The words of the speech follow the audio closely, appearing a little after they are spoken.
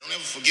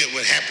forget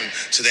what happened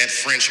to that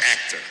French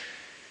actor.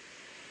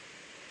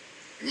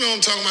 You know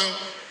what I'm talking about?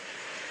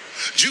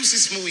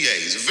 Jussie Smollett.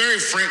 He's a very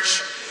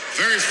famous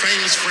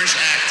French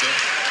actor.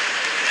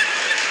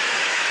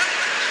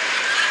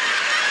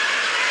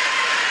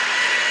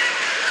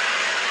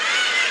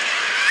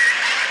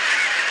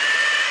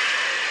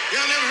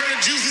 Y'all never heard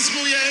of Jussie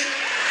Smollett?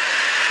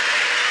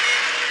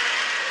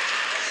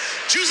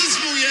 Jussie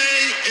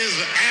Smollett is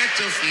an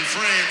actor from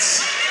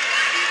France.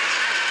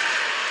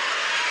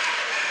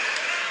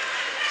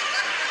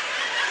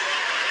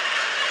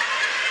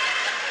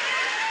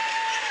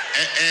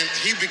 And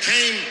he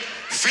became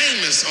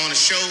famous on a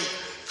show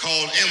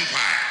called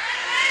Empire.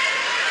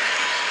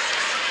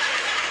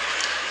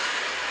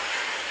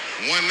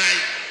 One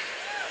night,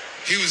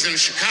 he was in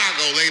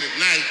Chicago late at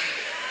night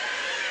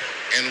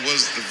and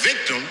was the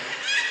victim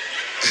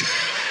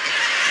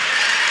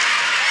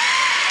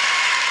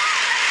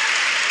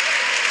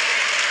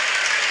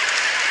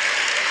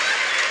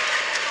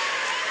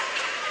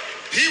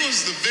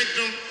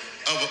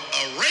of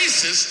a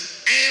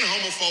racist and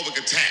homophobic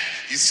attack.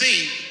 You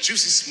see,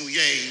 Jussie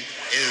Smollett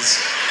is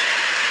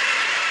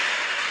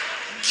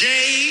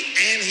gay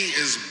and he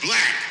is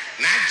black,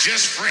 not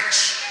just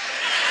French.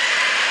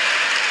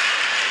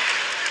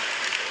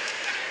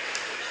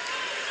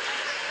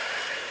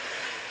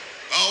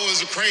 Oh, it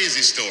was a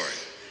crazy story.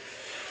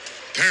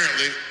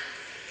 Apparently,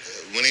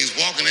 when he was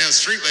walking down the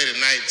street late at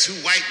night, two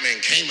white men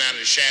came out of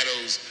the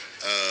shadows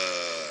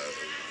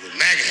with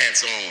MAGA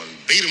hats on and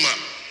beat him up.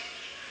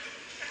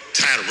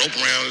 Tied a rope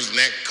around his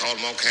neck, called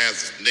him all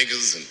kinds of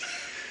niggas,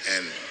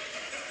 and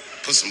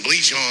put some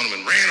bleach on him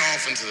and ran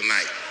off into the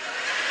night.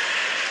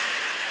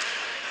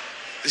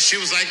 This shit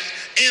was like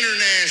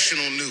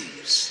international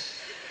news.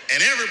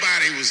 And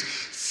everybody was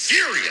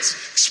furious,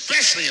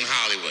 especially in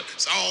Hollywood.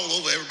 It's all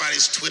over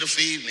everybody's Twitter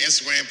feed and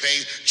Instagram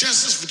page.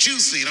 Justice for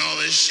Jussie and all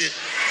this shit.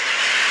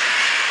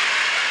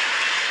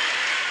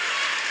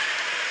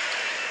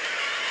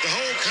 The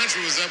whole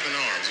country was up in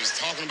arms. It was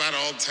talking about it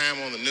all the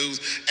time on the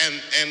news.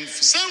 And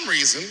for some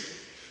reason,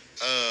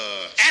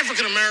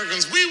 African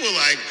Americans, we were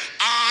like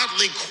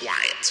oddly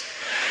quiet.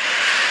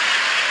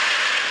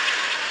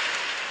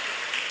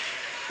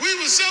 We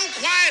were so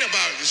quiet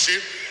about this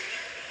shit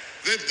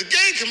that the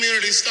gay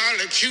community started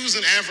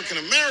accusing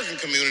African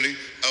American community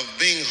of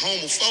being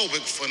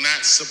homophobic for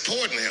not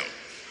supporting him.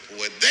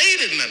 What they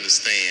didn't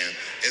understand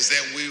is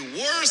that we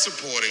were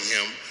supporting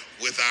him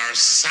with our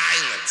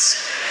silence.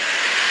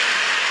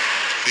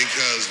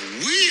 Because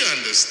we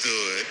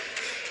understood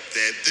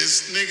that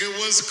this nigga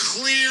was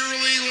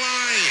clearly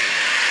lying.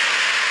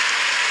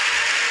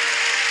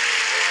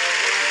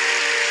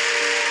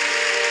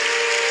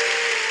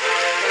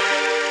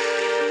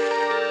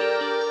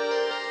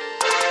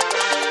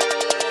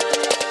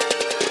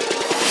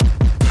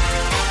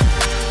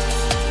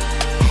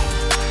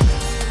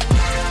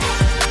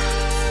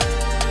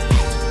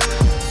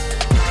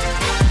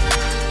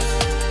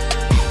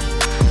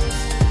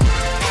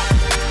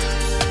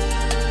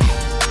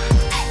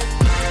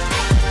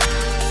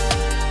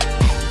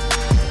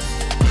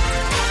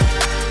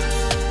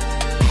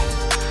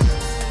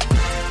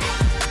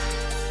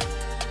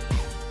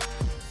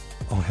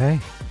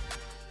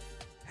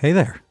 Hey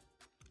there.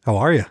 How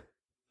are you?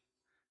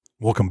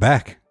 Welcome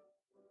back.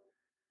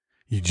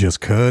 You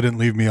just couldn't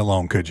leave me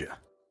alone, could you?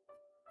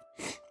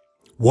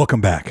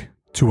 Welcome back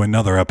to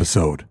another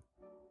episode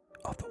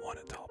of the One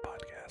and Tall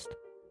Podcast.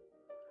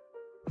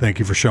 Thank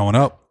you for showing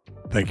up.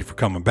 Thank you for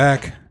coming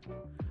back.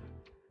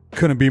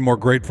 Couldn't be more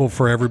grateful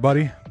for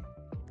everybody.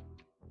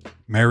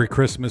 Merry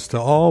Christmas to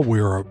all.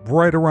 We're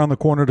right around the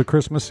corner to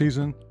Christmas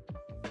season.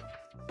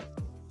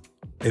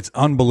 It's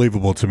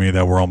unbelievable to me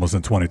that we're almost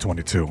in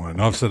 2022.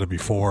 And I've said it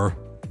before.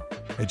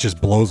 It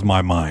just blows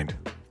my mind.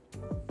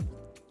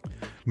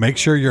 Make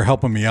sure you're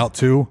helping me out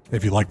too.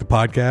 If you like the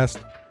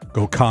podcast,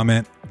 go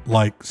comment,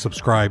 like,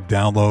 subscribe,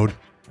 download.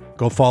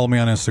 Go follow me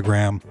on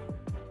Instagram.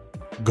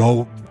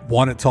 Go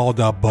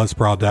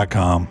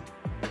wantittall.buzzsprout.com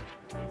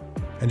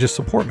and just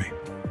support me.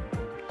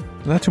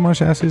 Is that too much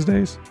to ask these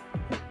days?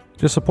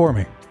 Just support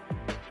me.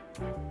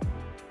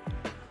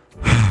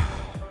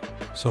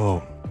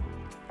 So,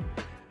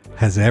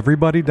 has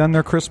everybody done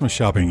their Christmas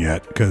shopping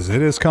yet? Because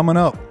it is coming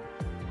up.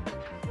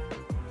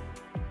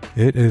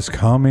 It is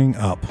coming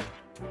up.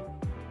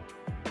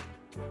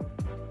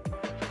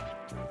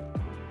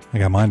 I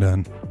got mine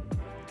done.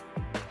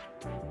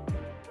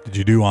 Did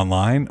you do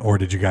online or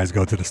did you guys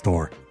go to the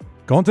store?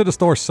 Going to the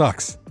store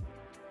sucks.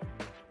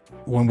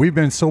 When we've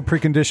been so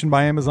preconditioned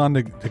by Amazon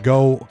to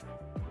go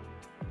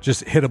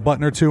just hit a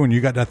button or two and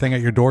you got that thing at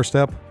your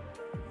doorstep.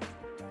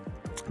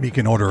 You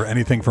can order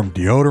anything from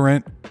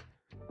deodorant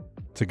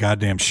to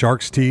goddamn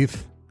shark's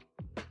teeth.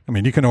 I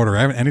mean, you can order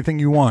anything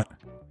you want.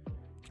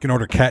 You can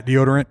order cat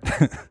deodorant,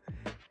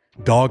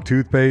 dog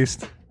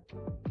toothpaste,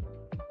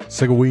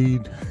 cig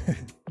weed.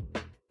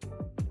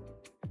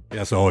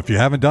 Yeah, so if you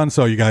haven't done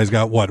so, you guys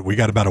got what? We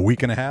got about a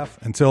week and a half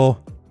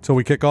until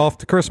we kick off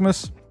to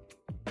Christmas.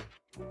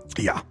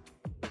 Yeah.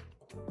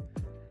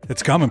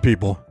 It's coming,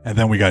 people. And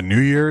then we got New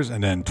Year's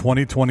and then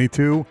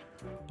 2022.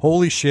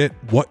 Holy shit,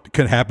 what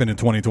could happen in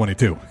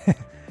 2022?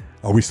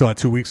 Are we still at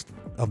 2 weeks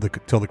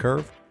till the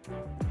curve?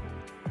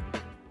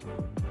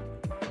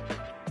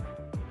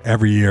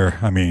 Every year,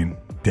 I mean,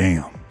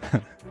 damn.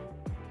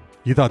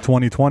 You thought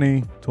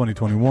 2020,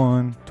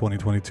 2021,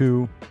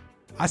 2022.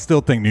 I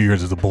still think New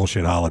Year's is a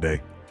bullshit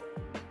holiday.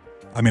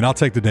 I mean, I'll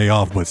take the day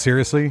off, but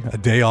seriously, a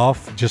day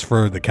off just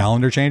for the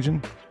calendar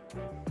changing?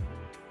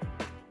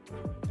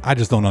 I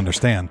just don't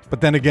understand.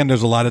 But then again,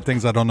 there's a lot of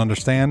things I don't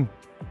understand.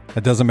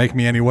 That doesn't make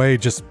me any way.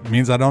 It just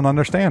means I don't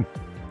understand.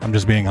 I'm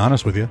just being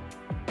honest with you.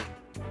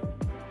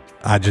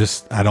 I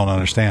don't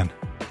understand.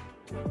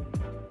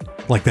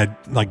 Like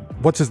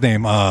what's his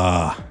name?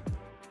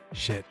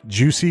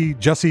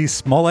 Jussie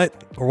Smollett,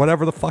 or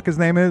whatever the fuck his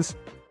name is.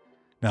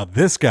 Now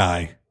this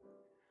guy,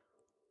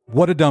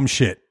 what a dumb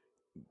shit.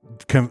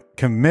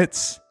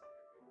 Commits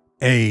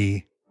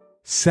a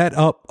set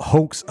up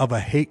hoax of a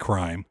hate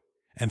crime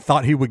and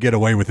thought he would get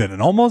away with it, and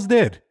almost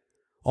did.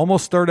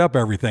 Almost stirred up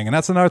everything. And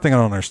that's another thing I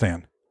don't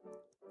understand.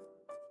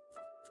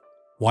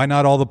 Why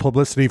not all the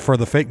publicity for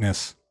the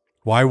fakeness?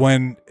 Why,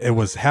 when it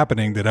was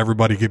happening, did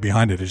everybody get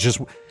behind it? It's just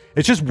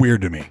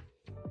weird to me.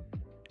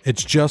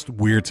 It's just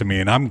weird to me.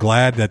 And I'm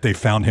glad that they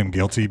found him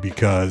guilty,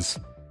 because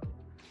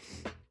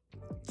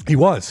he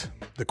was.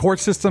 The court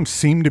system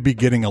seemed to be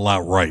getting a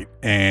lot right.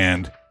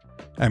 And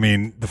I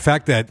mean, the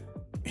fact that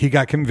he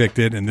got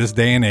convicted in this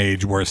day and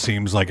age where it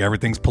seems like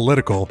everything's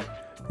political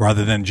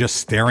rather than just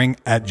staring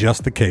at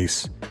just the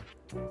case.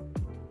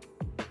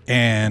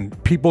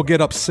 And people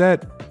get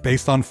upset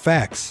based on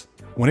facts.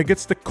 When it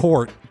gets to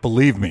court,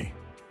 believe me,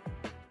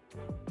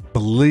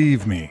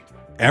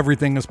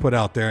 everything is put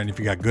out there. And if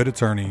you got good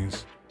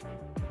attorneys,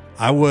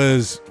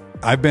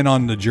 I've been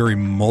on the jury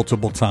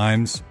multiple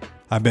times.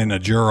 I've been a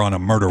juror on a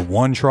murder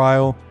 1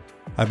 trial.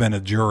 I've been a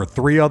juror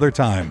 3 other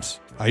times.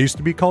 I used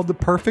to be called the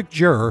perfect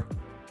juror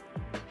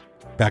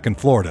back in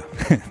Florida,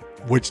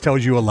 which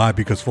tells you a lot,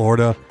 because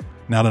Florida,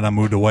 now that I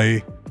moved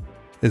away,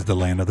 is the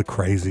land of the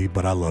crazy,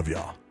 but I love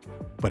y'all.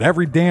 But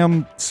every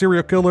damn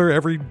serial killer,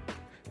 every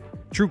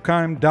true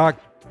crime doc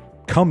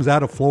comes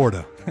out of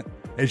Florida.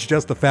 It's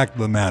just the fact of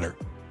the matter.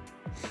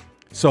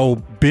 So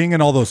being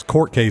in all those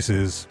court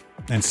cases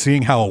and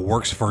seeing how it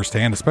works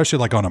firsthand, especially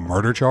like on a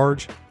murder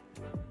charge,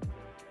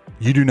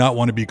 you do not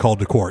want to be called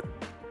to court,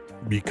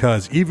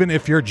 because even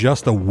if you're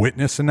just a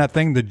witness in that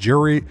thing,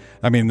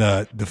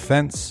 the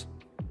defense,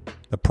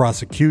 the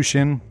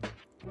prosecution,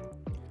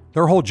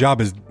 their whole job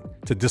is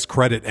to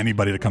discredit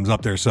anybody that comes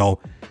up there. So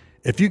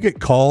if you get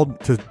called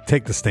to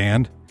take the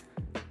stand,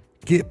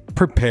 get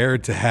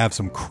prepared to have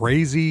some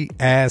crazy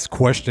ass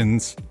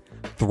questions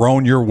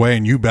thrown your way,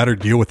 and you better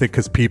deal with it,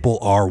 because people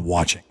are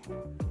watching.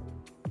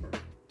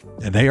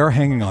 And they are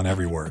hanging on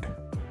every word.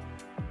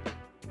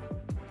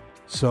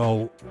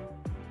 So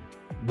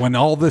when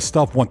all this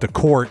stuff went to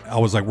court, I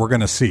was like, we're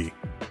going to see.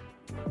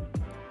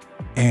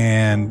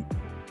 And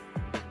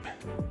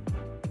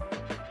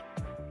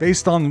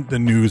based on the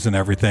news and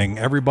everything,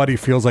 everybody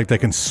feels like they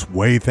can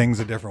sway things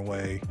a different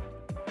way.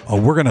 Oh,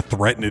 we're going to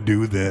threaten to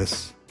do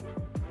this.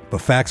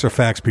 But facts are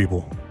facts,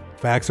 people.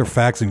 Facts are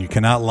facts, and you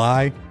cannot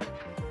lie.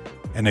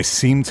 And they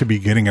seem to be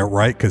getting it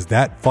right, because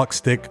that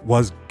fuckstick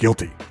was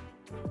guilty.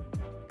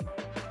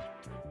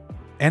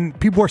 And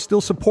people are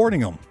still supporting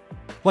him.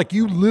 Like,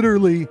 you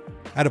literally,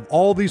 out of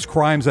all these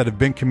crimes that have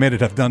been committed,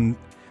 have done,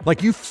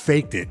 like, you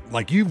faked it.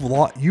 Like, you've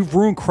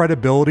ruined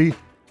credibility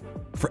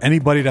for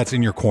anybody that's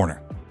in your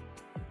corner.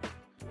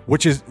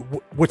 Which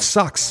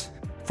sucks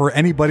for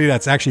anybody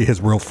that's actually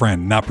his real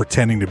friend, not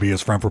pretending to be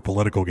his friend for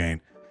political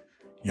gain.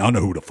 Y'all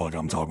know who the fuck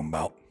I'm talking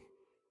about.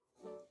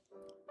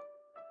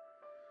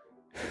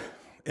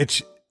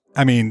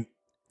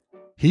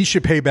 He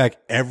should pay back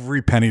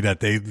every penny that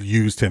they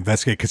used to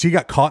investigate, because he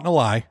got caught in a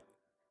lie.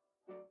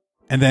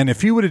 And then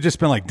if he would have just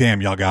been like,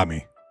 damn, y'all got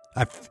me,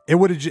 it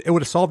would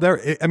have solved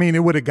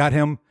it would have got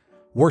him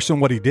worse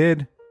than what he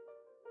did.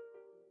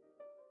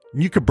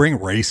 You could bring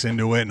race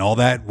into it and all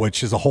that,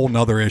 which is a whole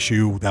nother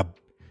issue.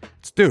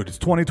 It's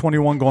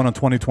 2021 going on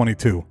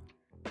 2022.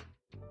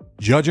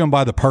 Judge him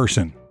by the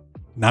person,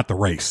 not the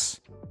race.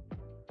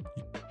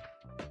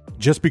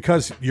 Just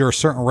because you're a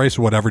certain race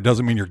or whatever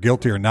doesn't mean you're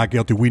guilty or not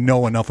guilty. We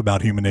know enough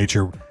about human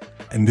nature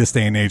in this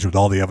day and age with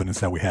all the evidence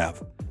that we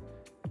have.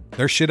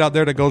 There's shit out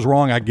there that goes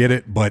wrong. I get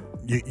it, but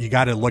you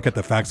got to look at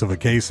the facts of a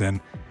case. And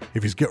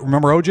if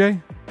remember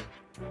OJ?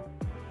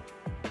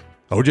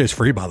 OJ's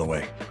free, by the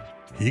way.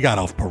 He got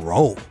off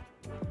parole.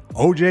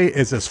 OJ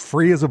is as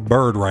free as a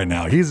bird right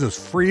now. He's as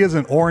free as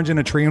an orange in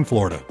a tree in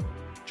Florida.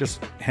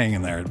 Just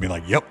hanging there and be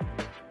like, yep,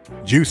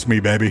 juice me,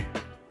 baby.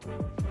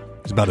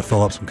 He's about to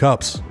fill up some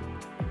cups.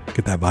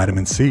 Get that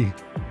vitamin C.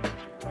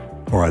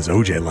 Or as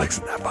OJ likes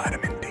it, that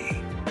vitamin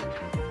D.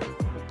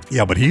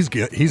 Yeah, but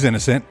he's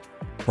innocent,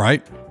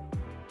 right?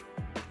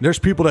 There's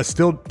people that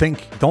still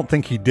don't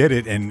think he did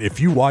it. And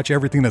if you watch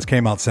everything that's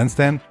came out since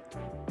then,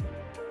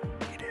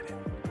 he did it.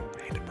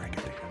 I hate to break it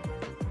to you.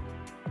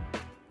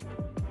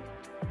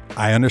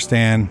 I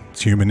understand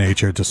it's human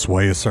nature to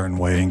sway a certain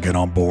way and get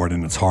on board,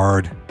 and it's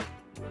hard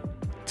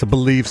to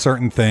believe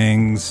certain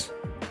things.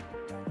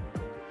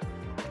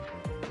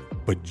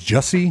 but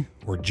Jussie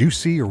or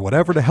Juicy or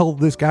whatever the hell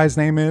this guy's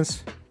name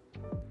is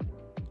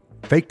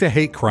faked a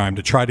hate crime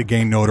to try to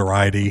gain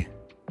notoriety.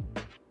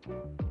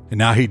 And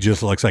now he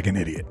just looks like an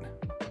idiot.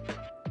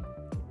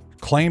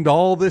 Claimed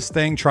all this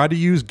thing, tried to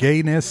use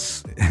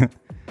gayness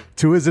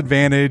to his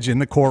advantage in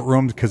the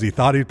courtroom because he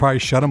thought he'd probably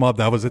shut him up.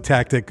 That was a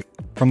tactic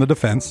from the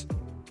defense.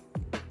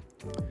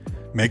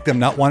 Make them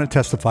not want to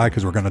testify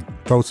because we're going to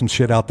throw some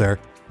shit out there.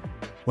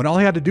 When all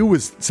he had to do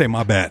was say,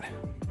 my bad.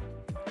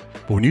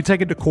 But when you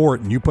take it to court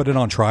and you put it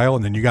on trial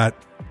and then you got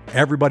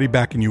everybody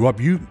backing you up,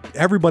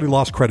 everybody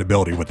lost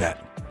credibility with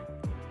that.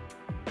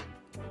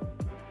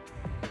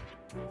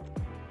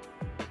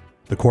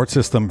 The court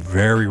system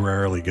very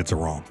rarely gets it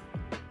wrong.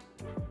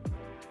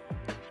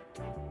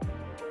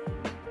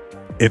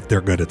 If they're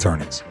good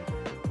attorneys.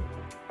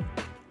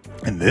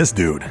 And this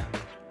dude,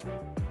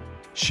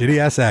 shitty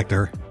ass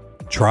actor,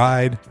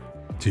 tried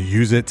to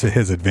use it to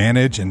his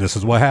advantage, and this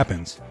is what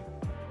happens.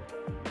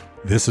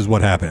 This is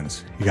what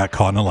happens. He got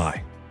caught in a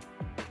lie.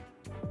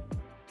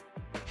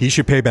 He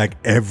should pay back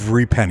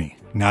every penny,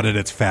 now that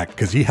it's fact,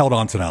 because he held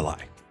on to that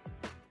lie.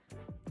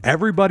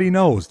 Everybody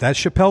knows. That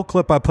Chappelle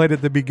clip I played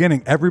at the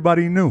beginning,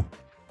 everybody knew.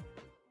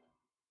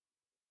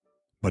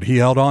 But he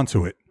held on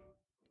to it.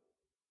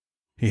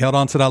 He held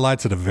on to that lie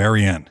to the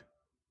very end.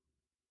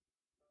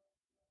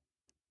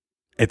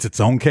 It's its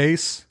own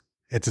case.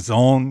 It's its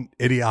own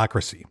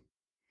idiocracy.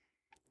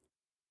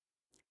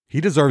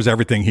 He deserves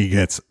everything he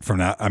gets from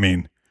that. I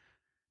mean,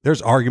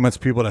 there's arguments,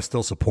 people that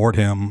still support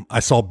him.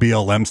 I saw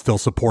BLM still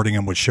supporting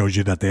him, which shows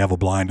you that they have a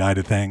blind eye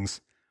to things.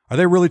 Are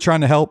they really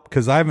trying to help?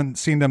 Because I haven't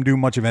seen them do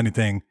much of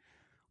anything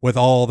with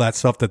all that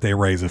stuff that they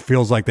raise. It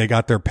feels like they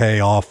got their pay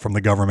off from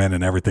the government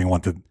and everything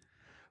wanted.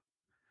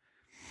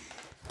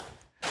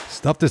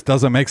 Stuff just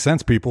doesn't make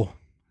sense, people.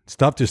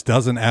 Stuff just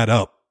doesn't add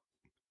up.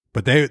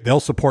 But they'll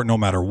support no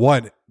matter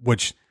what,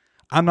 which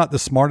I'm not the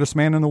smartest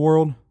man in the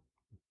world,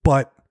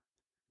 but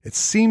it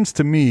seems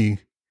to me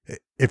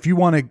if you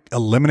want to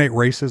eliminate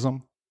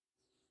racism,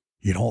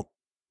 you don't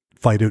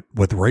fight it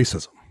with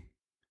racism.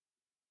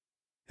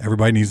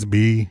 Everybody needs to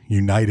be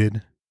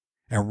united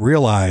and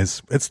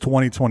realize it's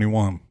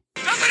 2021.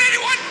 Doesn't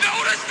anyone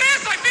notice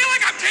this? I feel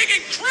like I'm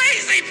taking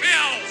crazy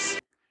pills.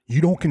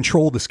 You don't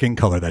control the skin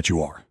color that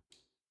you are.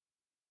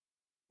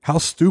 How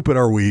stupid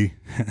are we?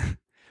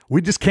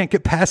 We just can't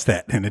get past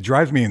that, and it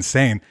drives me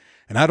insane.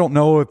 And I don't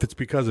know if it's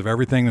because of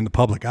everything in the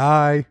public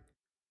eye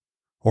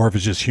or if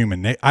it's just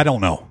human nature. I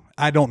don't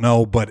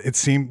know, but it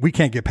seems we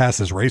can't get past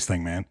this race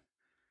thing, man.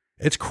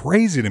 It's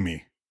crazy to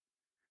me.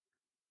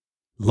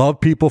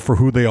 Love people for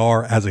who they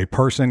are as a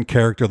person,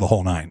 character, the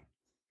whole nine.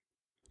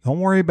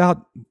 Don't worry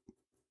about...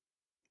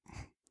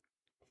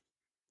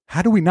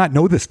 How do we not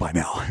know this by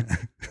now?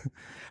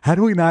 How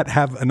do we not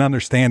have an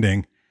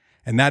understanding?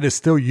 And that is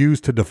still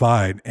used to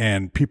divide,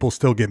 and people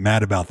still get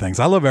mad about things.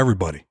 I love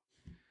everybody.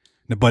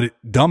 But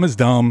dumb is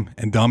dumb,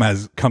 and dumb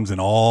comes in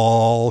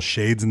all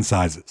shades and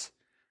sizes.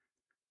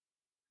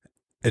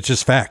 It's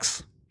just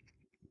facts.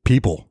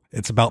 People.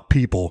 It's about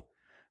people,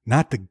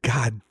 not the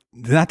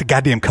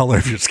goddamn color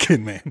of your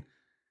skin, man.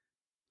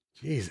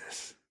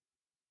 Jesus.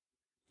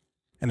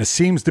 And it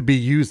seems to be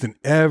used in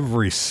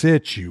every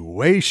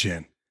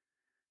situation.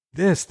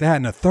 This, that,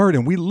 and a third.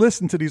 And we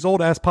listen to these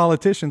old ass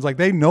politicians like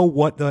they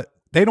know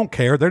they don't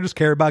care. They just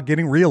care about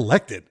getting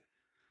reelected.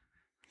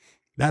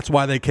 That's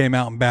why they came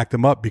out and backed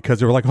them up, because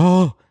they were like,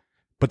 oh,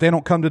 but they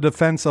don't come to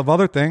defense of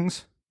other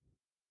things.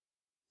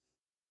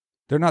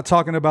 They're not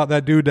talking about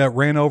that dude that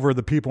ran over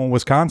the people in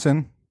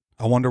Wisconsin.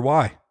 I wonder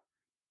why.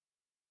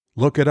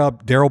 Look it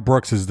up. Daryl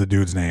Brooks is the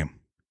dude's name.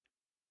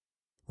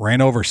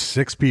 Ran over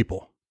 6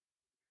 people.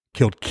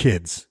 Killed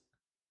kids.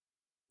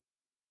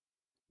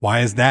 Why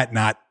is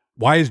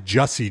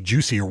Jussie,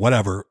 Juicy, or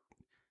whatever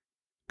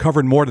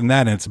covered more than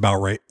that, and it's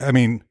about rape? I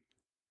mean, you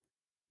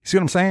see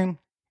what I'm saying?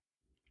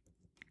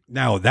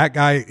 Now, that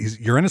guy,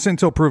 you're innocent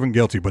until proven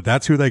guilty, but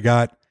that's who they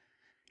got.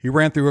 He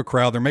ran through a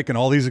crowd. They're making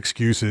all these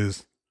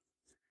excuses.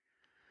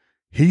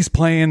 He's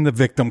playing the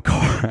victim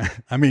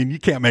card. I mean, you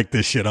can't make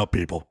this shit up,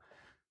 people.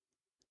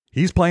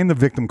 He's playing the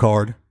victim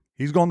card.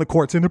 He's going to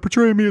court saying they're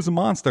portraying me as a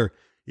monster.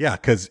 Yeah,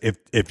 because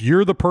if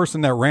you're the person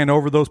that ran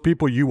over those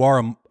people, you're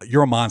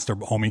a monster,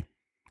 homie.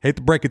 Hate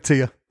to break it to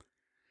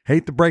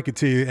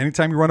you.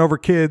 Anytime you run over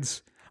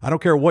kids, I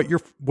don't care what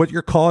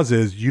your cause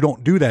is, you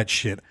don't do that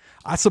shit.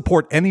 I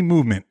support any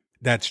movement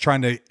that's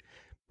trying to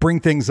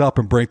bring things up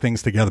and break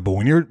things together. But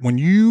when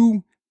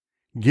you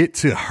get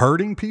to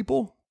hurting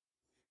people,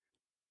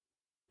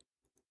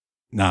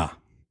 nah,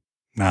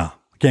 I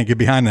can't get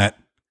behind that.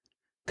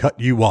 Cut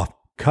you off.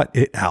 Cut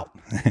it out.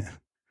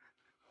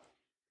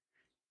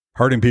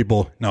 Hurting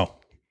people, no.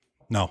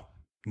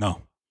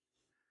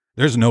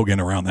 There's no getting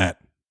around that.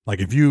 Like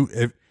if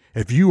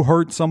you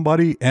hurt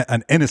somebody,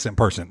 an innocent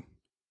person.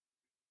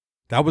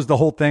 That was the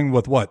whole thing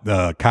with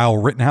the Kyle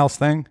Rittenhouse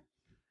thing.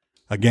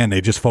 Again,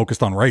 they just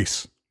focused on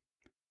race.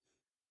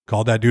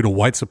 Called that dude a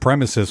white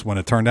supremacist when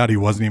it turned out he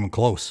wasn't even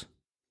close.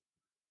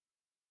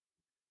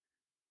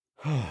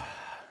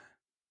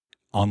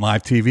 On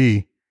live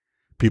TV,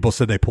 people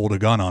said they pulled a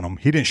gun on him.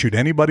 He didn't shoot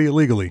anybody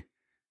illegally.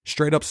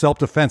 Straight up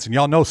self-defense. And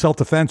y'all know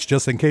self-defense,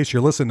 just in case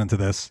you're listening to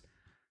this.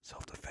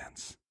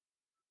 Self-defense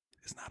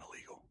is not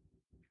illegal.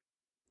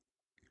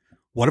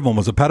 One of them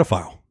was a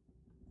pedophile.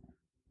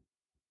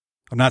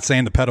 I'm not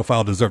saying the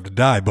pedophile deserved to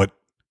die, but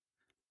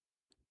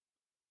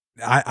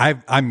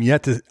I'm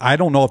yet to, I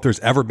don't know if there's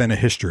ever been a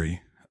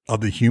history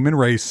of the human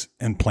race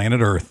and planet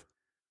Earth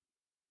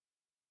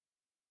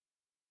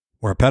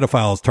where a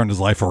pedophile has turned his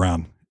life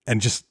around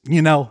and just,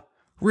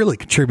 really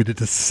contributed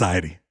to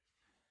society.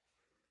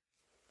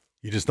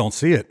 You just don't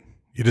see it.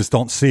 You just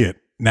don't see it.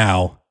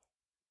 Now,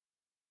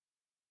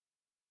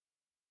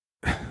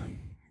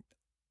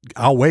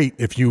 I'll wait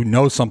if you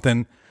know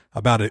something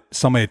about it.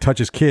 Somebody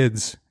touches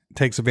kids,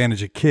 takes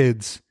advantage of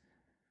kids,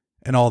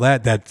 and all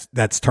that.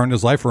 That's turned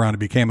his life around and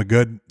became a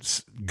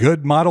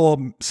good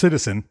model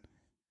citizen,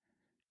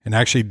 and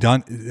actually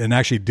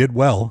did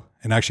well,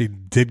 and actually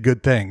did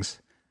good things.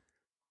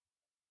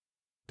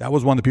 That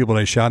was one of the people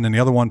they shot, and then the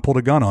other one pulled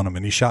a gun on him,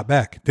 and he shot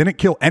back. Didn't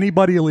kill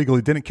anybody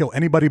illegally, didn't kill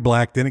anybody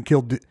black,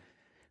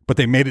 but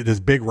they made it this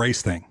big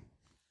race thing.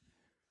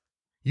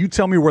 You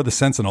tell me where the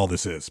sense in all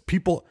this is.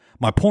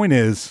 My point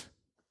is,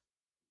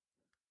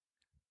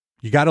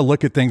 you got to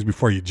look at things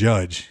before you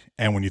judge.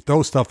 And when you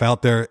throw stuff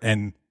out there,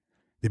 and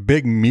the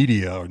big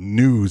media or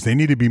news, they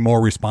need to be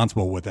more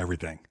responsible with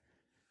everything.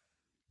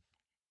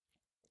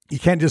 You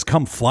can't just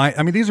come flying.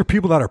 I mean, these are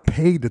people that are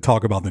paid to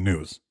talk about the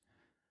news.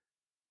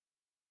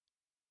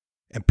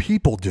 And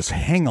people just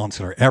hang on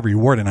to their every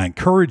word. And I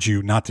encourage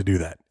you not to do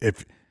that.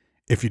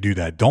 If you do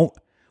that, don't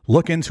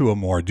look into it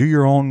more. Do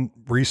your own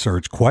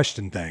research.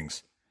 Question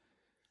things.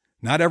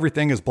 Not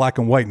everything is black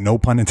and white. No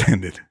pun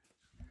intended.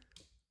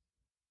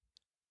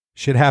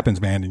 Shit happens,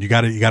 man. And you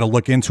got to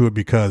look into it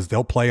because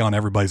they'll play on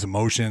everybody's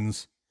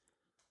emotions.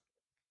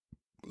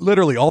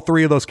 Literally all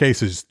three of those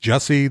cases.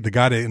 Jussie, the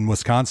guy in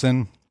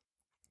Wisconsin,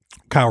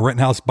 Kyle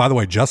Rittenhouse. By the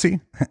way,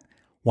 Jussie,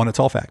 one, a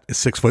tall fact, is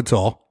 6 foot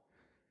tall.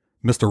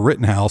 Mr.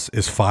 Rittenhouse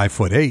is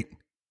 5'8".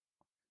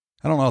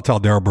 I don't know how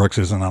tall Darrell Brooks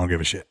is, and I don't give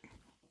a shit.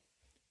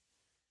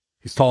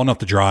 He's tall enough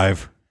to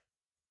drive.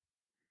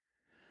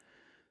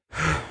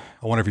 I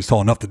wonder if he's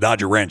tall enough to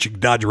dodge a wrench. You can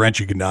dodge a wrench,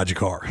 you can dodge a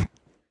car.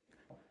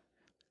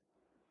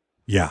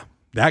 Yeah,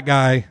 that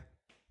guy,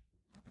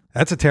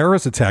 that's a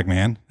terrorist attack,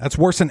 man. That's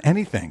worse than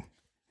anything.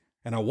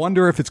 And I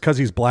wonder if it's because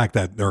he's black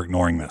that they're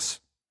ignoring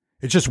this.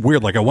 It's just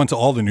weird. Like, I went to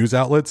all the news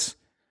outlets.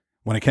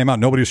 When it came out,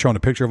 nobody was showing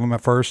a picture of him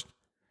at first.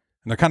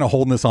 And they're kind of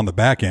holding this on the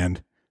back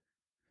end.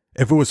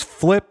 If it was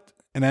flipped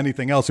and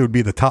anything else, it would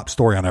be the top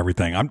story on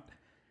everything.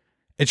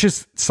 It's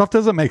just, stuff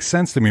doesn't make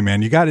sense to me, man.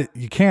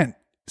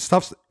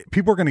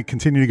 People are going to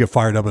continue to get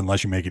fired up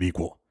unless you make it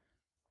equal.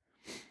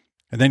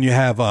 And then you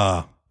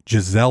have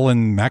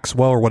Ghislaine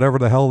Maxwell or whatever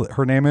the hell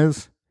her name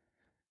is.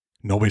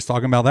 Nobody's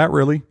talking about that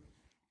really.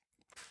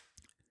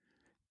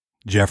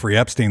 Jeffrey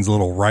Epstein's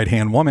little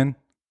right-hand woman.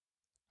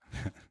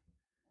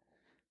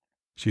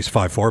 She's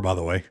 5'4", by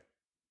the way.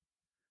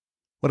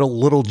 What a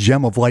little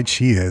gem of light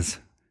she is,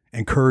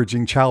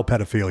 encouraging child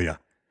pedophilia.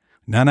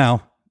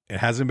 No, it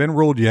hasn't been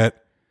ruled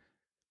yet.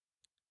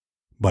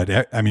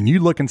 But, I mean, you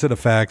look into the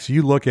facts.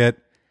 You look at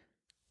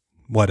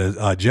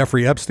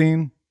Jeffrey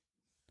Epstein.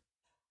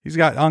 He's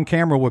got on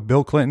camera with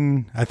Bill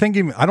Clinton. I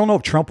don't know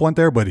if Trump went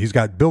there, but he's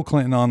got Bill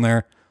Clinton on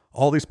there.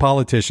 All these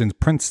politicians,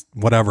 Prince,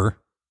 whatever,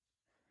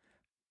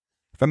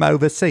 from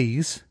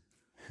overseas.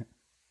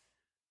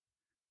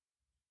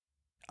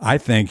 I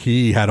think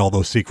he had all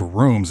those secret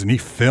rooms and he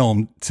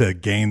filmed to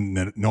gain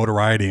the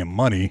notoriety and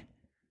money.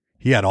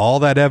 He had all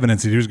that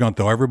evidence that he was going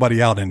to throw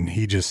everybody out, and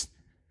he just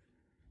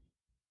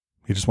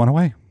went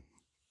away.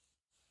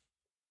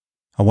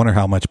 I wonder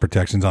how much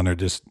protection's on there,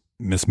 just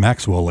Miss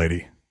Maxwell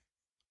lady.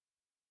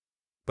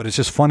 But it's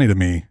just funny to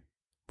me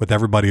with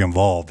everybody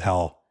involved,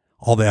 how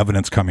all the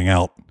evidence coming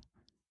out,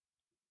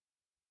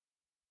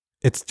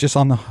 it's just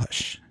on the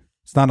hush.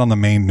 It's not on the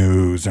main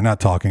news. They're not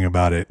talking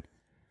about it.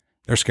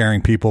 They're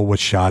scaring people with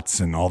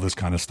shots and all this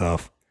kind of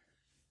stuff.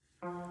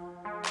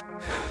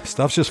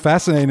 Stuff's just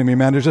fascinating to me,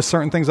 man. There's just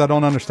certain things I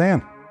don't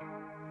understand.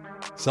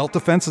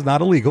 Self-defense is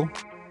not illegal.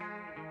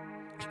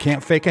 You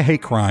can't fake a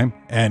hate crime.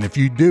 And if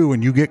you do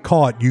and you get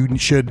caught, you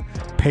should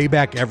pay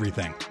back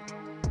everything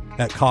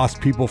that costs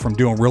people from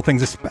doing real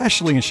things,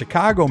 especially in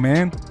Chicago,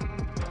 man.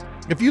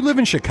 If you live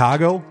in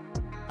Chicago,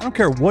 I don't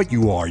care what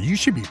you are, you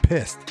should be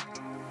pissed.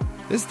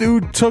 This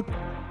dude took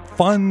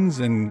funds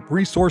and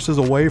resources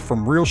away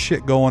from real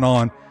shit going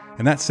on,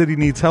 and that city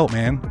needs help,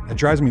 man. It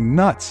drives me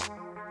nuts.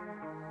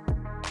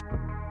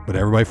 But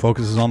everybody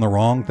focuses on the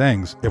wrong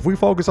things. If we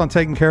focus on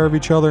taking care of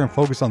each other and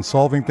focus on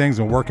solving things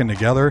and working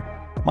together,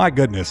 my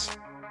goodness.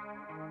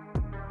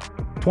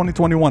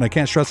 2021, I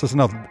can't stress this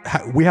enough.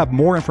 We have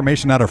more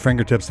information at our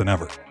fingertips than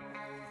ever.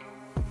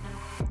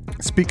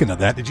 Speaking of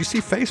that, did you see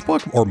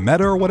Facebook or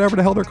Meta or whatever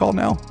the hell they're called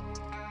now?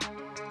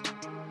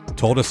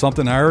 Told us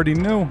something I already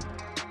knew.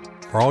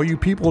 For all you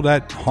people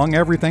that hung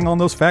everything on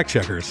those fact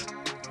checkers,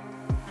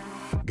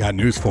 got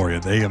news for you.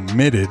 They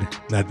admitted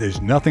that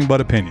there's nothing but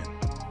opinion.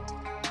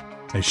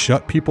 They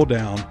shut people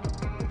down.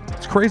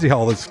 It's crazy how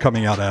all this is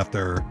coming out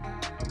after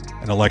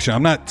an election.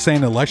 I'm not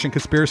saying election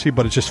conspiracy,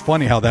 but it's just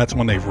funny how that's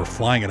when they were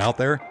flying it out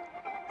there.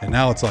 And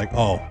now it's like,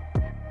 oh,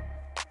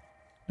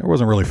 there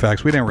wasn't really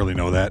facts. We didn't really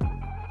know that.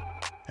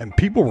 And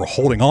people were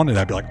holding on to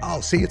that. Be like,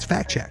 oh, see, it's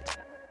fact checked.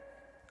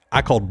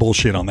 I called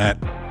bullshit on that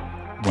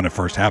when it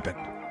first happened.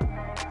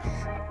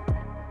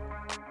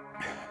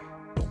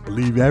 Don't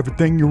believe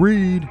everything you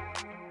read.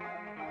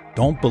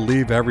 Don't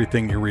believe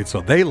everything you read.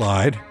 So they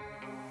lied.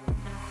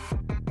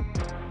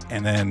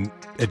 And then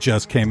it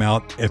just came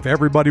out. If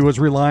everybody was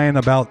relying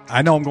about,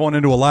 I know I'm going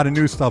into a lot of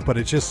new stuff, but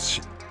it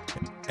just,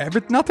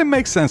 nothing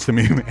makes sense to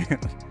me, man.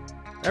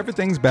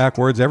 Everything's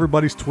backwards.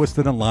 Everybody's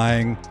twisted and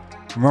lying.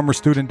 Remember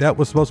student debt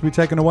was supposed to be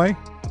taken away?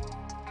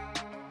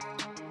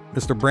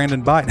 Mr.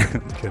 Brandon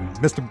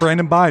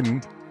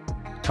Biden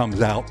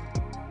comes out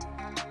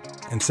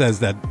and says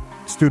that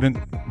student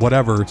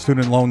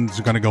loans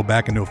are going to go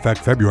back into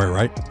effect February,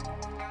 right?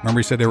 Remember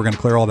he said they were going to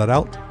clear all that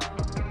out?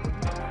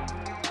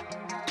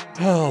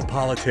 Oh,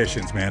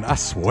 politicians, man. I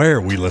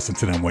swear we listen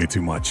to them way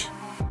too much.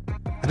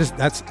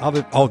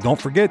 Don't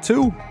forget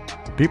too,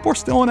 people are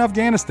still in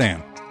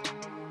Afghanistan.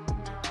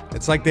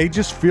 It's like they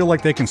just feel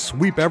like they can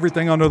sweep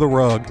everything under the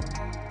rug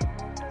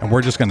and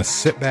we're just going to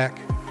sit back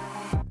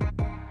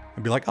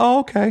and be like, oh,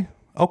 okay.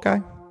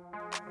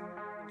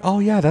 Oh,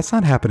 yeah, that's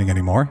not happening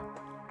anymore.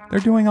 They're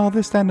doing all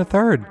this, that, and the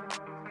third.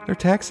 They're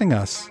taxing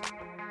us.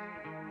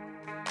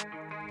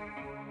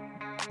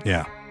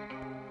 Yeah.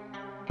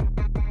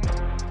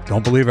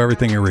 Don't believe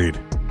everything you read.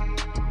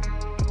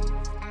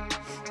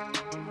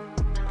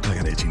 I got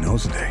an itchy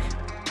nose today.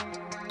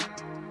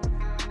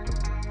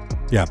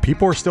 Yeah,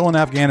 people are still in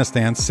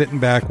Afghanistan sitting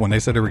back when they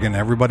said they were getting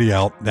everybody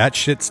out. That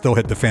shit still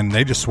hit the fan. And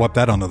they just swept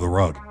that under the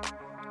rug.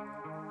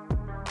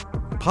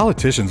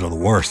 Politicians are the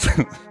worst.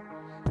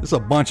 There's a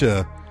bunch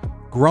of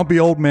grumpy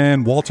old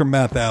men, Walter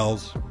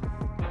Matthau's,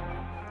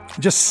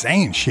 just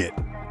saying shit.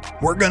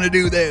 We're going to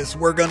do this.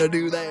 We're going to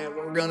do that.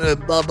 We're going to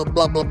blah, blah,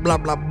 blah, blah, blah,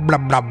 blah, blah,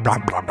 blah, blah,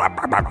 blah, blah,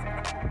 blah, blah.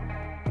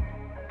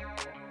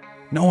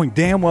 Knowing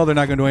damn well they're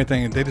not going to do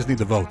anything and they just need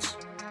the votes.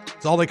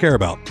 That's all they care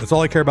about. That's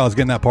all they care about is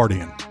getting that party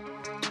in.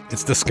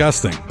 It's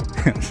disgusting.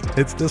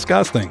 It's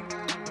disgusting.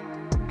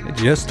 They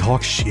just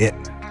talk shit.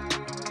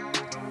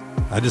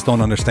 I just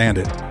don't understand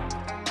it.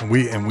 And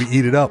we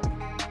eat it up.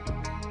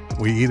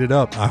 We eat it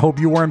up. I hope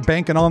you weren't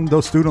banking on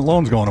those student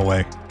loans going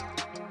away.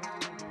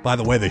 By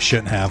the way, they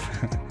shouldn't have.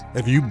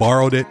 If you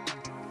borrowed it,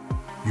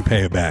 you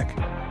pay it back.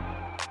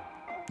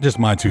 Just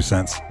my 2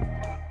 cents.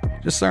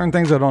 Just certain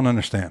things I don't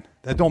understand.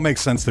 That don't make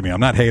sense to me. I'm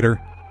not a hater.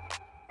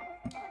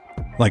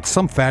 Like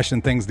some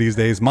fashion things these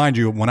days, mind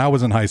you, when I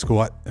was in high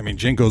school, I mean,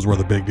 Jinkos were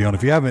the big deal. And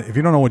if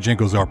you don't know what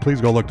Jinkos are, please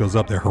go look those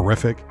up. They're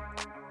horrific.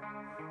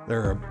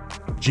 They're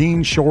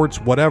jeans, shorts,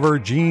 whatever,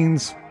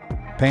 jeans,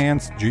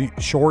 pants,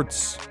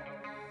 shorts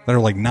that are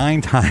like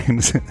 9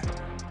 times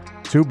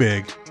too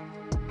big.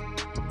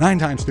 9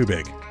 times too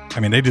big. I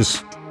mean, they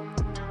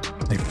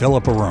fill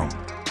up a room.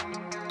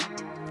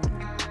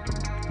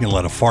 You can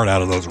let a fart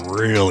out of those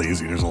real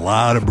easy. There's a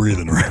lot of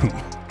breathing room.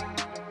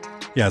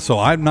 Yeah, so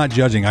I'm not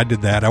judging. I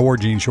did that. I wore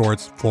jean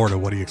shorts. Florida,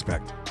 what do you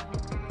expect?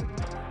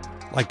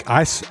 Like,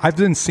 I've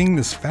been seeing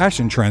this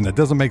fashion trend that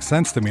doesn't make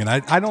sense to me, and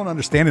I don't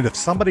understand it. If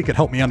somebody could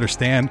help me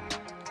understand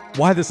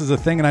why this is a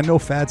thing, and I know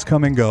fads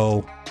come and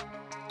go.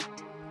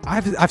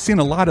 I've seen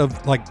a lot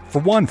of, like, for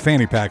one,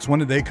 fanny packs. When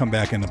did they come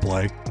back into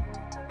play?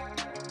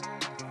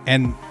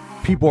 And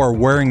people are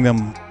wearing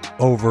them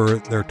over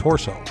their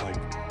torso, like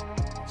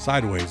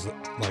sideways,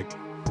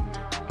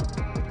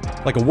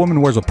 like a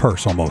woman wears a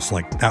purse almost,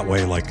 like that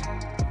way, like,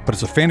 but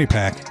it's a fanny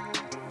pack.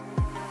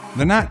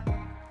 They're not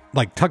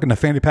like tucking the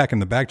fanny pack in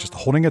the back, just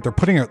holding it. They're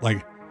putting it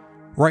like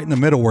right in the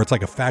middle where it's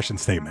like a fashion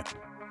statement.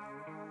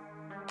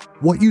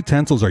 What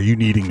utensils are you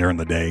needing during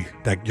the day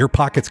that your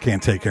pockets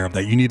can't take care of,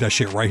 that you need that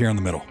shit right here in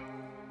the middle?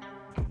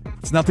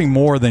 It's nothing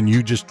more than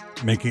you just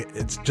making,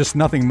 it's just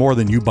nothing more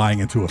than you buying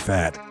into a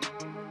fad.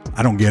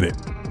 I don't get it.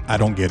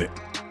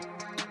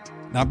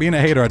 Not being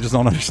a hater, I just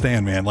don't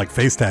understand, man. Like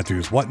face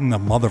tattoos. What in the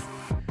mother...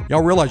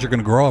 Y'all realize you're going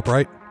to grow up,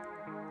 right?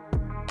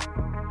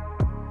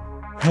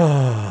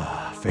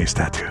 Face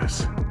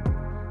tattoos.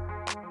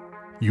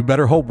 You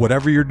better hope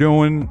whatever you're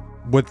doing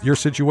with your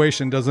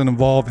situation doesn't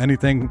involve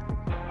anything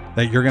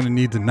that you're going to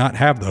need to not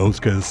have those,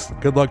 because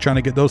good luck trying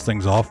to get those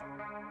things off.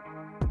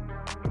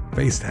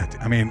 Face tattoo.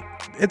 I mean,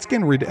 it's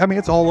getting ridiculous. I mean,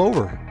 it's all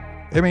over.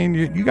 I mean,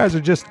 you guys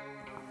are just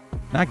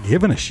not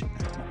giving a shit.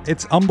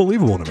 It's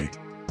unbelievable to me.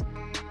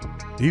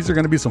 These are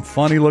going to be some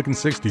funny looking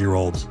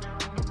 60-year-olds.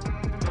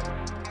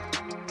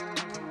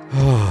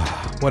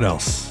 What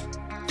else?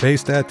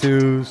 Face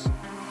tattoos.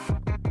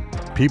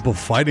 People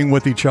fighting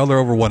with each other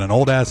over what an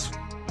old ass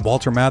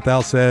Walter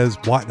Matthau says.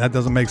 What? That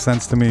doesn't make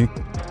sense to me.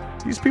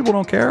 These people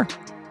don't care.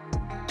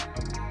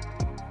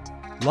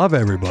 Love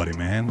everybody,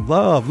 man.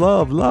 Love.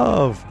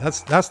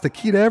 That's the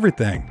key to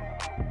everything.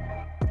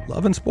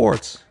 Love and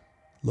sports.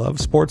 Love,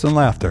 sports, and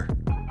laughter.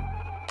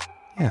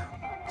 Yeah,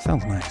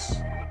 sounds nice.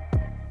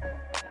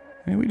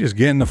 I mean, we just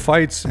get into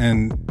fights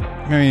and,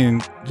 I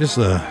mean, just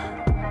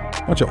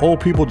a bunch of old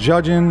people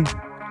judging.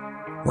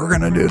 We're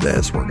going to do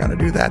this. We're going to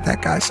do that.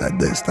 That guy said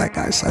this. That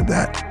guy said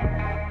that.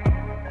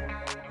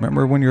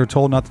 Remember when you were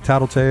told not to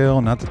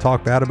tattletale, not to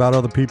talk bad about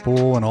other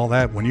people and all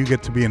that? When you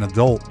get to be an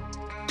adult,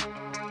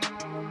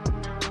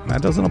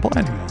 that doesn't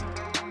apply anymore.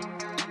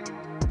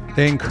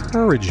 They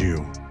encourage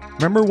you.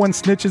 Remember when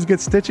snitches get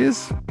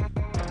stitches?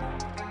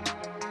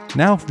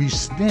 Now if you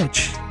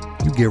snitch,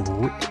 you get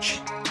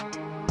rich.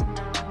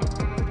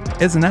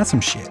 Isn't that some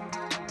shit?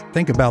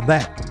 Think about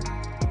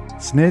that.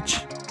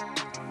 Snitch,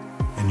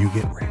 and you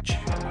get rich.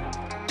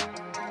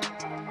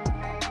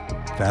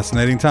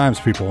 Fascinating times,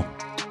 people.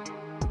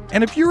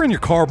 And if you're in your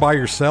car by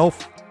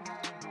yourself,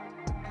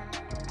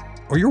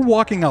 or you're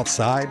walking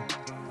outside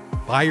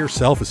by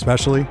yourself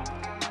especially,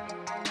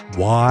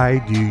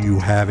 why do you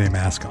have a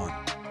mask on?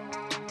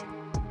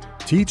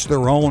 Teach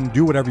their own,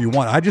 do whatever you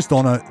want. I just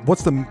don't know.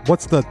 What's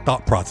the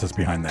thought process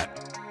behind that?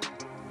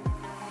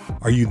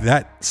 Are you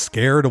that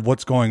scared of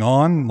what's going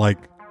on? Like,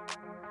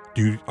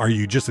 are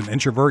you just an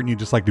introvert and you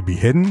just like to be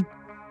hidden?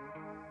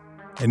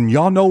 And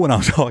y'all know what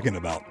I'm talking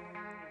about.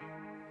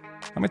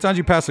 How many times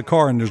you pass a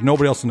car and there's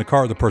nobody else in the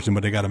car with the person,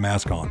 but they got a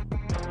mask on?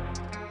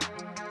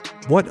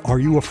 What are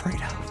you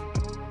afraid of?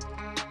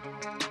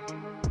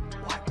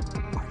 What are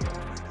you afraid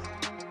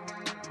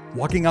of?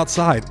 Walking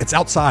outside. It's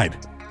outside.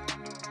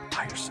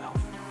 By yourself.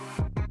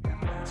 You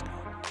have a mask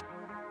on.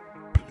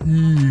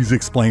 Please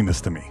explain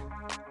this to me.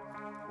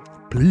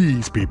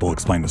 Please, people,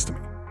 explain this to me.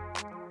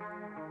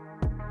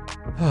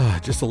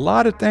 Just a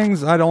lot of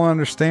things I don't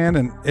understand.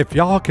 And if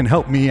y'all can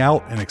help me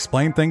out and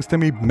explain things to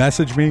me,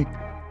 message me.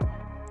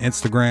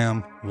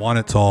 Instagram,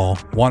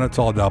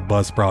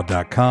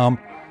 wantitall.buzzsprout.com.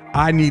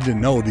 I need to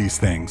know these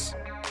things.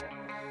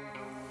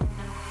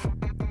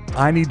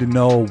 I need to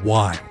know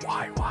why.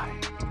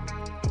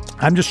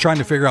 I'm just trying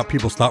to figure out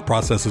people's thought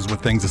processes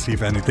with things to see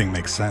if anything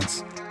makes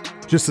sense.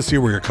 Just to see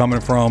where you're coming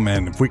from,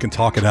 and if we can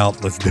talk it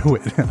out, let's do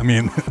it. I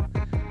mean,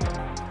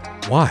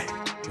 why?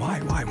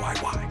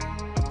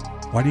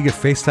 Why do you get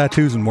face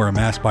tattoos and wear a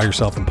mask by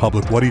yourself in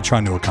public? What are you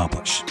trying to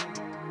accomplish?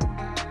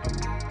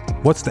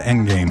 What's the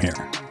end game here?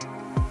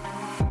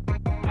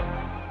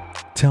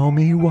 Tell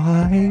me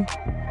why.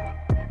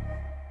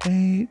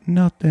 Ain't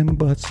nothing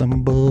but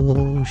some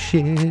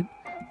bullshit.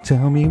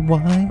 Tell me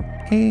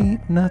why.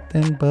 Ain't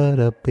nothing but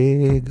a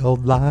big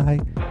old lie.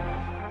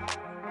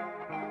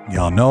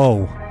 Y'all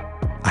know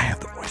I have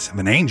the voice of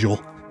an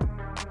angel.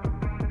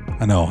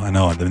 I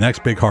know. The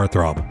next big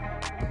heartthrob.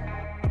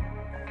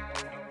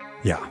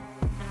 Yeah.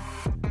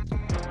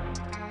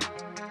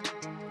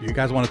 You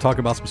guys want to talk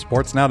about some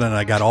sports now that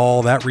I got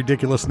all that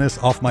ridiculousness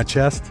off my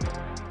chest?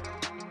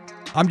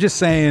 I'm just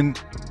saying,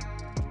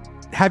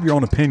 have your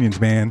own opinions,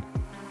 man.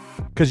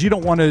 Because you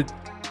don't want to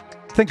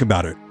think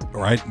about it, all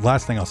right?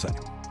 Last thing I'll say.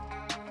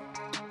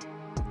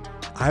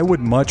 I would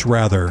much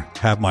rather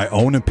have my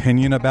own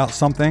opinion about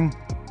something,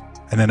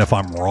 and then if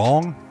I'm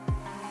wrong,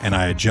 and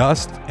I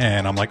adjust,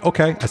 and I'm like,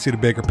 okay, I see the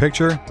bigger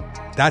picture,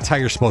 that's how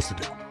you're supposed to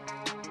do.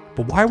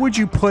 But why would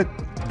you put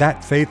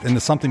that faith into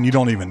something you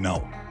don't even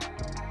know?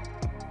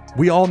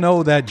 We all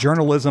know that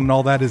journalism and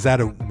all that is at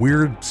a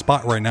weird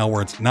spot right now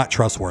where it's not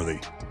trustworthy.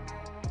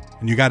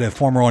 And you got to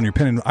form your own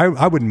opinion.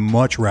 I would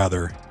much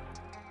rather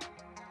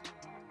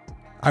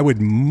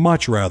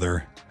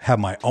have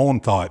my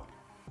own thought.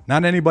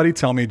 Not anybody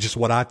tell me just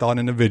what I thought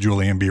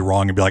individually and be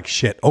wrong and be like,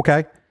 shit,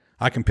 okay,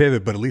 I can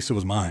pivot, but at least it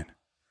was mine.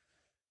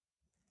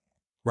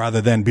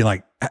 Rather than be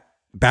like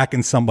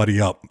backing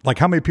somebody up. Like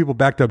how many people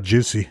backed up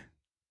Jussie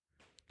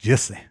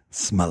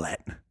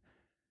Smollett?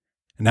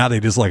 And now they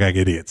just look like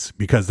idiots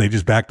because they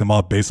just backed them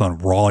up based on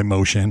raw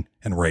emotion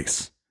and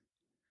race.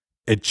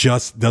 It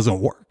just doesn't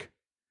work.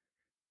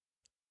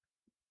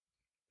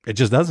 It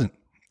just doesn't.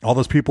 All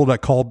those people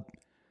that called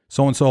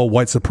so-and-so a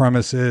white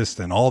supremacist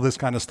and all this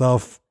kind of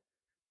stuff,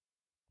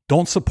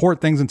 don't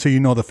support things until you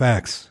know the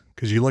facts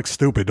because you look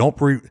stupid.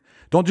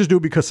 Don't just do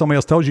it because somebody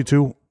else tells you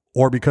to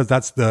or because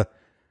that's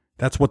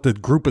what the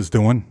group is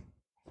doing.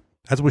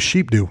 That's what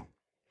sheep do.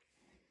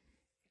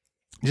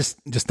 Just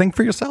think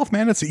for yourself,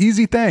 man. It's an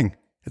easy thing.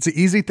 It's an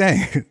easy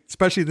thing,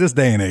 especially this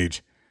day and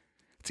age.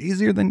 It's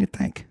easier than you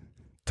think.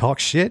 Talk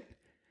shit.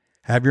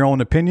 Have your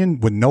own opinion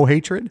with no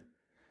hatred.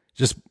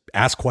 Just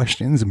ask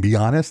questions and be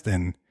honest.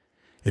 And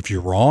if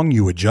you're wrong,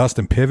 you adjust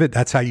and pivot.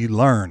 That's how you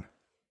learn.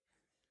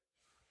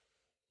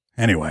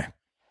 Anyway,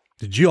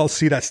 did you all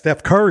see that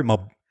Steph Curry?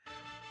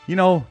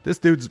 This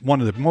dude's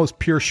one of the most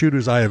pure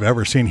shooters I have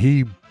ever seen.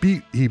 He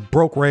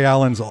broke Ray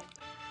Allen's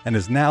and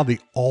is now the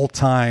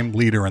all-time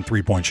leader in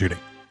three-point shooting.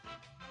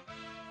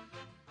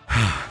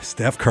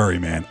 Steph Curry,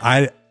 man.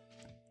 I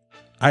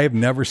have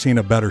never seen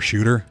a better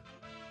shooter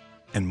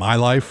in my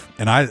life.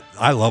 And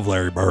I love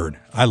Larry Bird.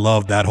 I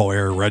love that whole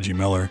era, Reggie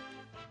Miller.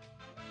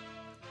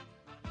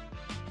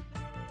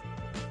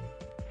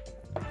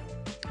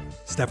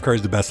 Steph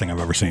Curry's the best thing I've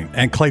ever seen.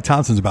 And Klay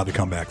Thompson's about to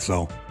come back,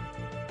 so.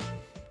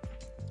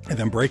 And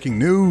then breaking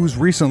news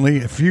recently,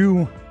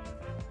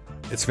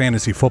 it's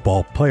fantasy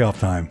football playoff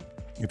time.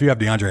 If you have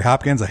DeAndre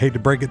Hopkins, I hate to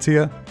break it to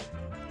you,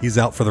 he's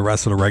out for the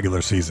rest of the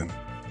regular season.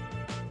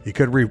 He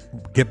could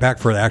get back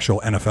for the actual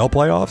NFL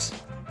playoffs.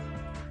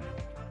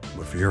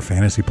 With for your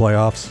fantasy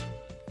playoffs.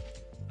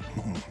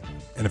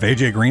 And if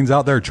AJ Green's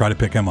out there, try to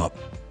pick him up.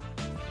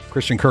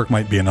 Christian Kirk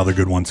might be another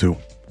good one too.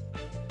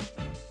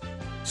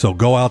 So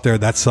go out there.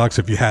 That sucks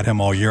if you had him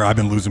all year. I've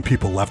been losing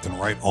people left and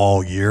right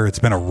all year. It's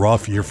been a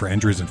rough year for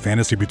injuries in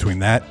fantasy between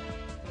that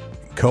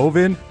and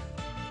COVID.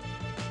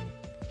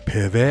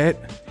 Pivot.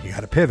 You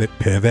got to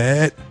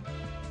pivot.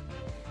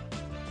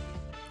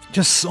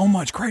 Just so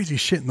much crazy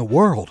shit in the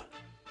world.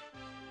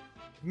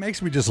 It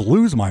makes me just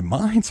lose my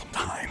mind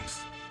sometimes.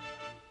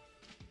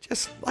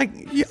 Just like,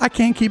 I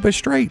can't keep it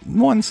straight.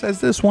 One says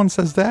this, one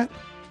says that.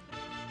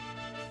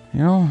 You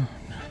know?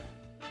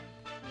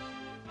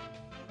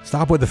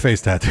 Stop with the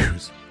face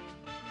tattoos.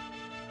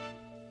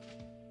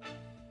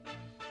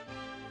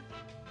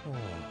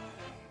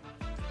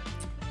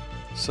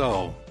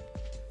 So,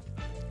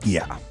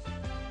 yeah.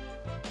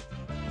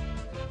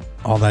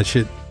 All that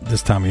shit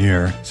this time of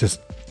year. It's just,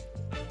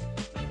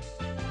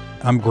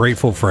 I'm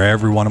grateful for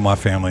every one of my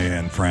family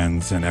and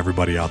friends and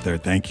everybody out there.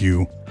 Thank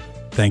you.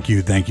 Thank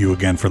you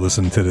again for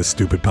listening to this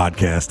stupid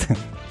podcast.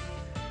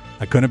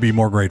 I couldn't be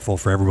more grateful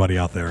for everybody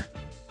out there.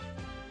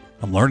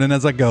 I'm learning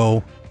as I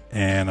go,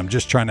 and I'm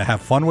just trying to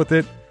have fun with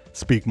it,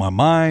 speak my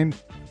mind.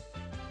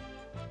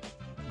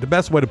 The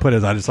best way to put it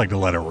is I just like to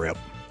let it rip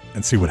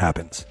and see what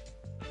happens.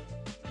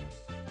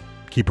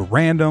 Keep it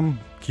random,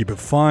 keep it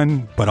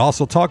fun, but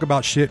also talk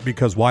about shit,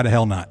 because why the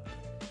hell not?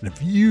 And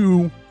if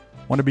you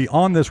want to be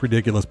on this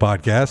ridiculous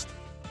podcast,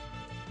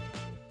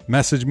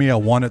 message me at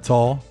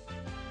oneitall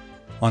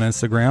on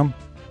Instagram.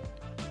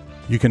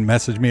 You can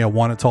message me at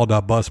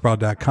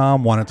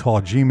oneitall.buzzsprout.com,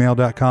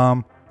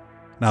 oneitall@gmail.com.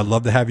 And I'd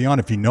love to have you on.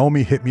 If you know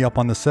me, hit me up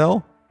on the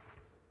cell.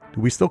 Do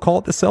we still call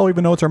it the cell,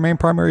 even though it's our main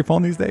primary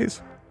phone these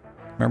days?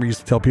 Remember, I used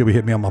to tell people,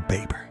 hit me on my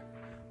paper,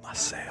 my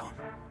cell.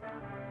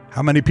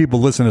 How many people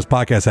listening to this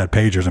podcast had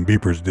pagers and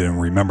beepers didn't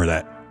remember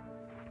that?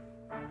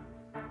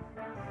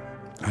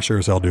 I sure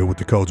as hell do, with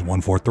the codes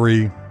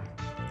 143,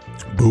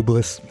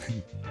 boobless.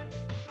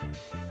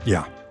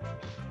 Yeah.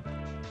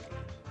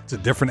 It's a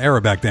different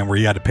era back then where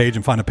you had to page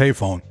and find a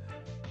payphone.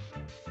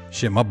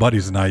 Shit, my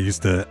buddies and I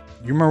used to,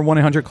 you remember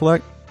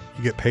 1-800-COLLECT?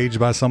 You get paged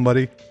by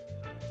somebody.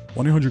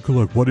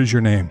 1-800-COLLECT, what is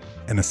your name?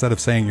 And instead of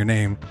saying your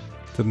name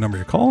to the number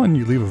you're calling,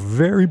 you leave a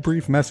very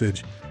brief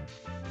message.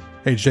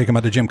 Hey, Jake, I'm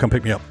at the gym, come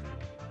pick me up.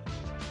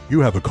 You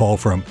have a call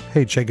from,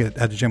 hey, Jake, at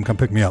the gym, come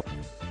pick me up.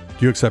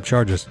 Do you accept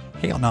charges?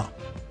 Hell no.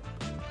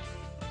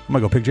 I'm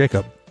going to go pick Jake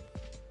up.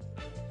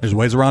 There's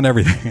ways around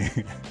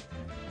everything.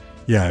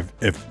 Yeah,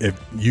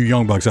 if you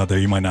young bucks out there,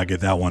 you might not get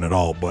that one at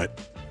all, but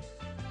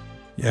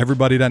yeah,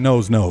 everybody that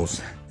knows.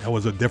 That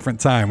was a different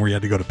time where you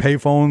had to go to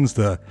payphones,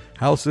 to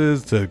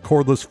houses, to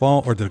cordless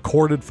phone, or to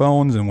corded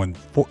phones, and when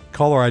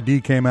caller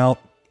ID came out,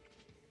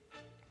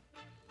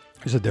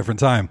 it's a different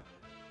time.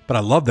 But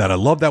I love that. I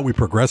love that we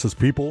progress as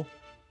people.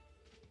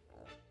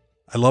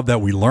 I love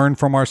that we learn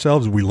from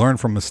ourselves. We learn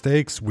from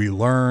mistakes. We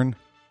learn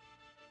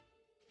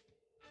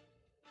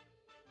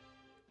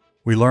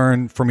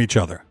from each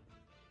other.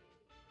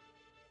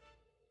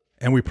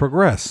 And we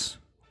progress.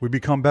 We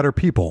become better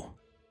people.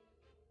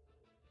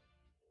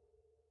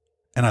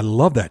 And I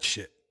love that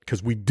shit,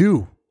 because we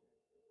do.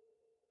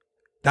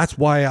 That's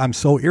why I'm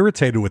so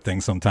irritated with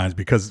things sometimes,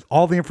 because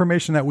all the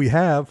information that we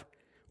have,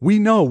 we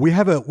know we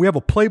have a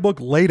playbook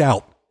laid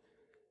out,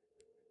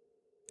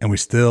 and we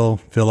still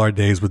fill our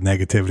days with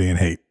negativity and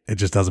hate. It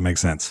just doesn't make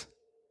sense.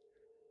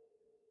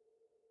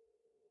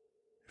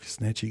 If you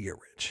snitch, you get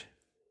rich.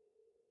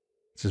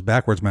 It's just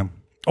backwards, man.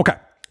 Okay.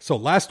 So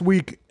last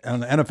week on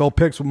the NFL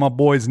picks with my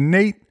boys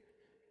Nate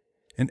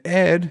and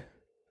Ed,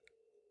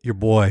 your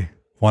boy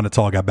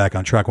Wanatall got back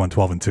on track,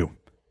 1-12-2.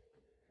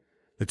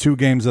 The two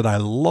games that I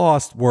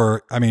lost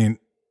were, I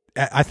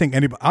think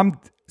I'm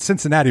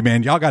Cincinnati,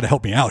 man. Y'all got to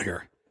help me out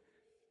here.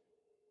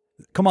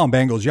 Come on,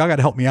 Bengals. Y'all got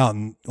to help me out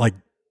and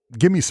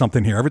give me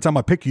something here. Every time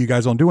I pick you, you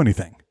guys don't do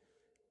anything.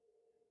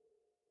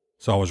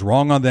 So I was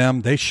wrong on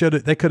them. They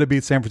could have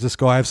beat San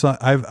Francisco.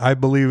 I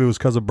believe it was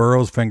because of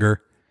Burrow's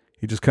finger.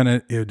 He just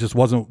couldn't, it just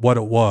wasn't what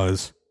it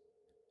was.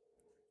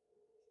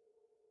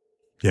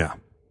 Yeah.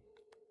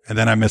 And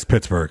then I missed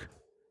Pittsburgh.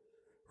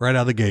 Right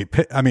out of the gate.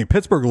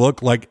 Pittsburgh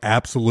looked like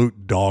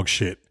absolute dog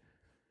shit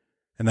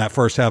in that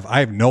first half. I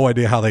have no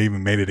idea how they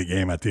even made it a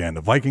game at the end.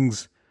 The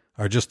Vikings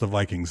are just the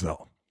Vikings,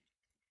 though.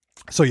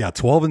 So, yeah,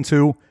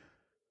 12-2.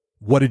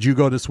 What did you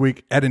go this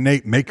week? Ed and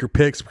Nate, make your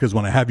picks, because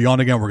when I have you on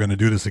again, we're going to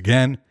do this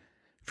again.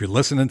 If you're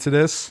listening to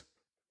this,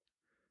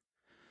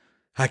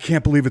 I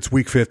can't believe it's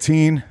week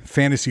 15.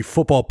 Fantasy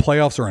football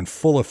playoffs are in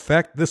full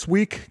effect this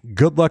week.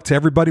 Good luck to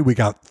everybody. We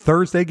got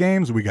Thursday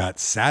games. We got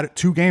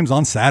 2 games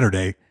on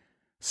Saturday,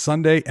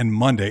 Sunday and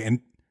Monday. And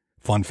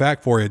fun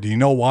fact for you, do you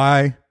know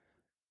why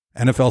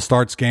NFL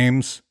starts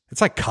games? It's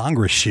like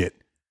Congress shit.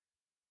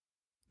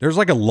 There's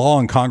like a law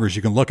in Congress.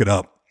 You can look it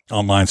up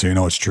online so you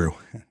know it's true.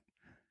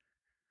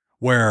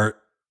 Where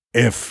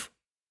if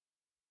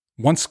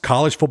once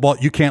college football,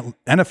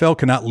 NFL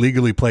cannot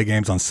legally play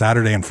games on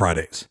Saturday and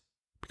Fridays.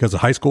 Because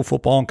of high school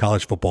football and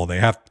college football,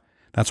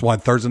 that's why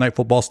Thursday night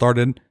football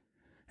started,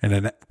 and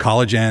then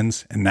college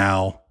ends, and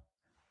now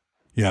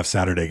you have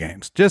Saturday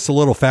games. Just a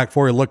little fact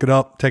for you. Look it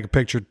up, take a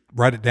picture,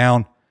 write it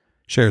down,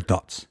 share your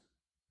thoughts.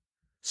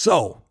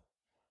 So,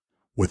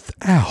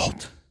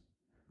 without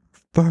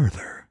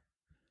further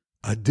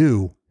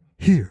ado,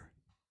 here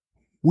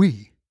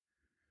we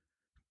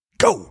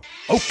go.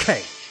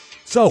 Okay,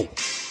 so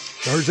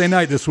Thursday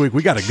night this week,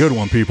 we got a good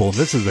one, people.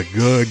 This is a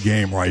good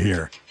game right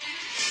here.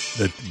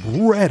 The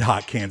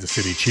red-hot Kansas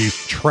City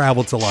Chiefs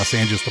travel to Los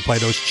Angeles to play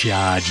those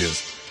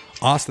Chargers.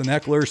 Austin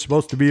Eckler is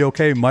supposed to be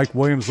okay. Mike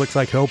Williams looks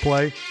like he'll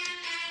play.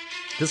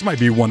 This might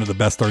be one of the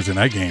best Thursday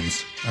night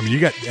games. I mean,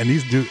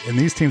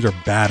 these teams are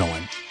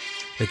battling.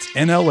 It's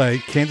in LA.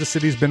 Kansas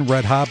City's been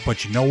red hot,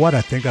 but you know what?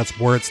 I think that's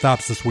where it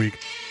stops this week.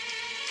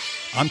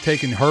 I'm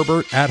taking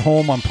Herbert at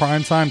home on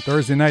primetime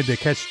Thursday night. They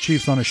catch the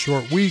Chiefs on a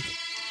short week.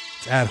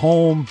 It's at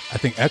home. I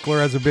think Eckler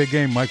has a big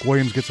game. Mike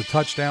Williams gets a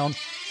touchdown.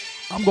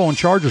 I'm going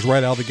Chargers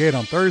right out of the gate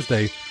on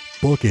Thursday.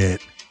 Book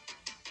it.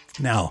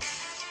 Now,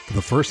 for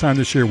the first time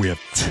this year, we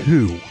have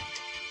two,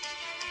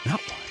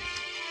 not one,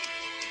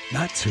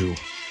 not two,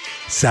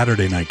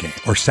 Saturday games.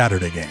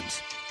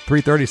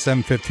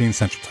 3:30, 7:15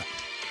 Central Time.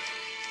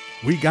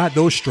 We got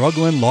those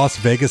struggling Las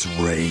Vegas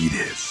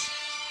Raiders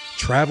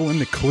traveling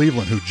to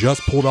Cleveland, who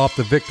just pulled off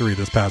the victory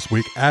this past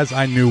week, as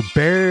I knew,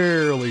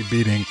 barely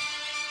beating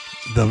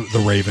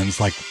the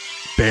Ravens, like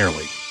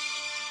barely.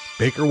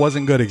 Baker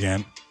wasn't good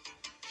again.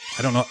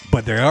 I don't know,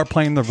 but they are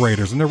playing the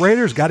Raiders, and the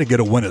Raiders got to get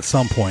a win at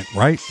some point,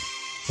 right?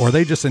 Or are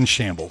they just in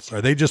shambles?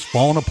 Are they just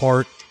falling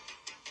apart?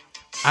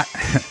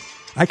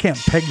 I can't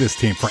peg this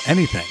team for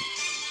anything.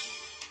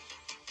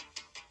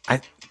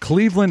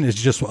 Cleveland is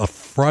just a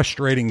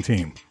frustrating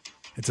team.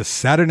 It's a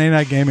Saturday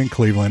night game in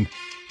Cleveland.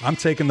 I'm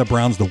taking the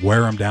Browns to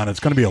wear them down. It's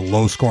going to be a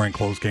low-scoring,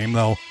 close game,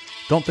 though.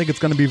 Don't think it's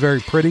going to be very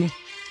pretty.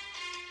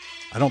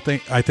 I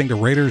think the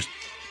Raiders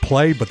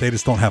play, but they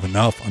just don't have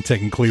enough. I'm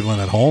taking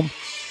Cleveland at home.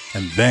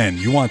 And then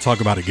you want to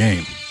talk about a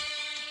game.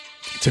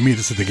 To me,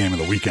 this is the game of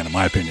the weekend, in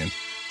my opinion.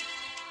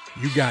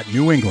 You got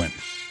New England,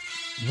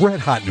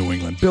 red-hot New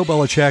England. Bill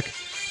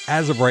Belichick,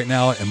 as of right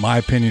now, in my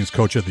opinion, is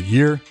coach of the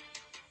year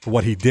for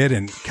what he did.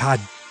 And God,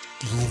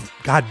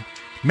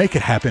 make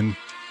it happen.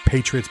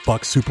 Patriots,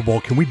 Bucks, Super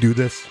Bowl. Can we do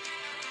this?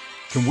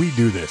 Can we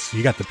do this?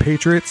 You got the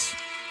Patriots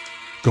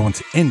going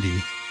to Indy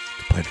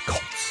to play the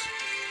Colts.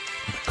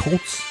 And the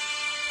Colts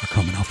are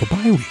coming off a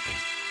bye week.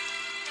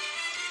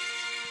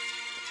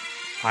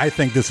 I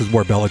think this is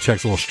where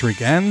Belichick's little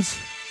streak ends.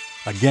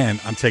 Again,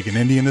 I'm taking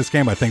Indy in this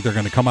game. I think they're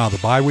going to come out of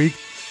the bye week.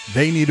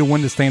 They need to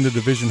win to stay in the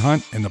division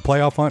hunt and the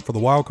playoff hunt for the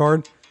wild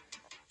card.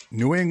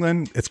 New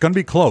England, it's going to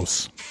be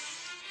close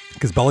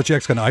because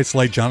Belichick's going to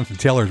isolate Jonathan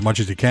Taylor as much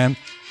as he can.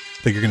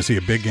 I think you're going to see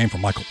a big game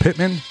from Michael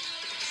Pittman,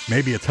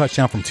 maybe a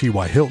touchdown from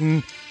T.Y.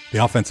 Hilton.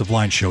 The offensive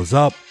line shows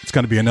up. It's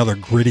going to be another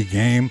gritty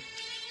game.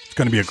 It's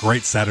going to be a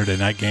great Saturday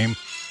night game.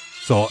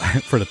 So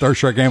for the third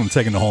straight game, I'm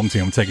taking the home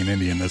team. I'm taking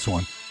Indy in this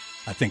one.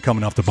 I think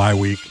coming off the bye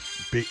week,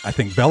 I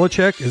think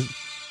Belichick is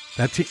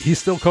that he's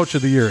still coach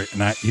of the year,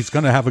 and he's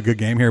going to have a good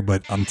game here.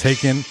 But I'm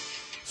taking,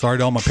 sorry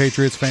to all my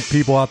Patriots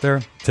people out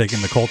there,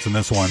 taking the Colts in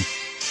this one.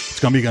 It's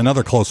going to be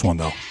another close one,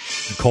 though.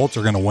 The Colts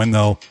are going to win,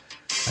 though.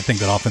 I think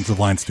that offensive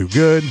line's too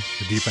good.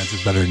 The defense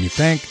is better than you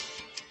think.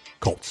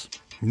 Colts.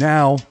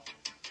 Now,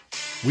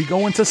 we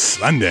go into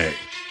Sunday.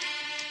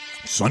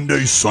 Sunday.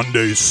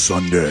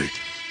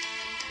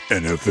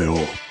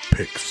 NFL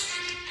picks.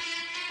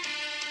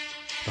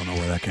 Don't know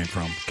where that came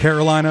from.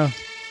 Carolina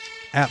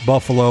at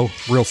Buffalo.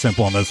 Real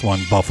simple on this one.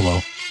 Buffalo.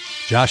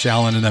 Josh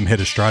Allen and them hit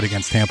a stride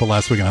against Tampa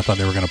last week, and I thought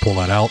they were going to pull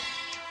that out.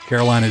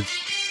 Carolina's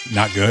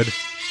not good.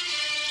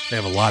 They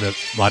have a lot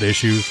of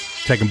issues.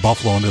 Taking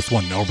Buffalo in this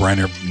one.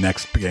 No-brainer.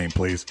 Next game,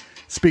 please.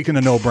 Speaking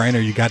of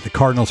no-brainer, you got the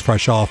Cardinals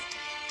fresh off.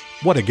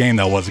 What a game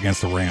that was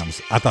against the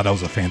Rams. I thought that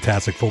was a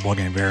fantastic football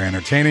game. Very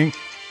entertaining.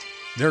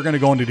 They're going to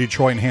go into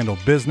Detroit and handle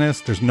business.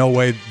 There's no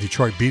way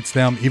Detroit beats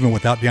them, even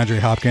without DeAndre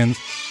Hopkins.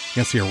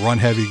 You're going to see a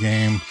run-heavy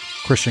game.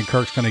 Christian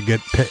Kirk's going to get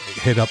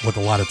hit up with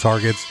a lot of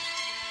targets.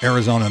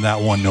 Arizona in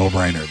that one,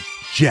 no-brainer.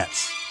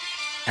 Jets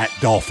at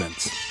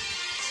Dolphins.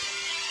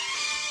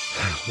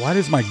 Why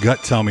does my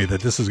gut tell me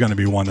that this is going to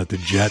be one that the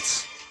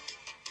Jets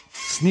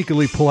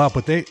sneakily pull out?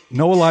 But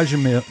no Elijah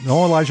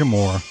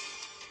Moore,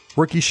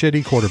 rookie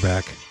shitty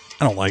quarterback.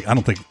 I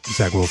don't think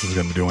Zach Wilson's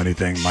going to do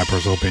anything, in my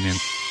personal opinion.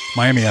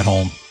 Miami at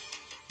home.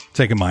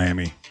 Taking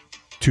Miami.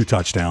 2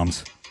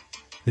 touchdowns.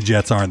 The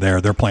Jets aren't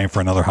there. They're playing for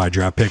another high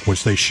draft pick,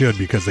 which they should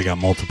because they got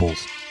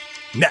multiples.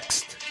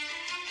 Next,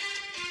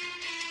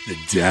 the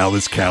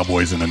Dallas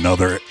Cowboys in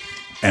another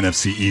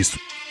NFC East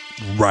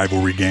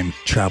rivalry game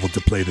traveled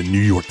to play the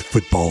New York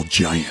Football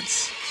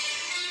Giants.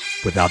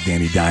 Without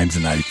Danny Dimes,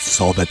 and I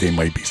saw that they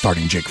might be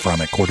starting Jake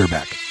Fromm at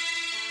quarterback.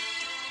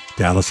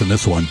 Dallas in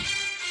this one.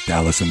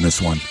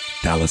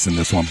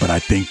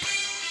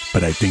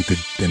 But I think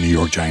the New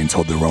York Giants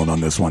hold their own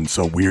on this one.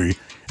 So we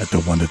at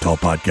the One to Tall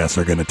podcast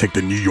are going to take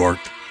the New York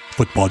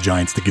Football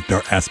Giants to get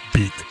their ass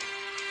beat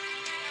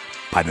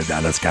by the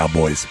Dallas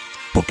Cowboys.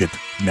 Book it.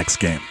 Next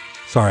game.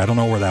 Sorry, I don't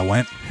know where that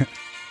went.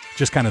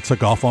 Just kind of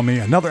took off on me.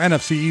 Another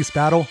NFC East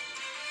battle.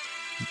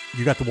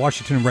 You got the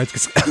Washington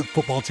Redskins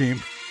football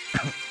team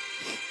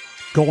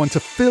Going to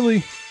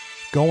Philly.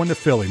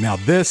 Now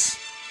this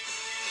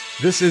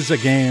is a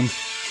game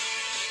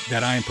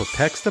that I am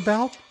perplexed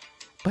about,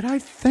 but I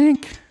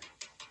think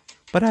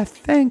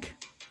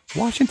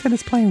Washington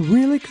is playing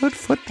really good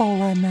football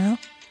right now.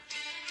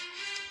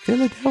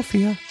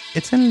 Philadelphia,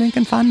 it's in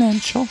Lincoln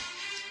Financial.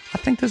 I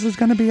think this is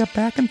going to be a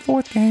back and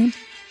forth game.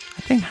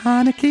 I think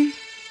Heineke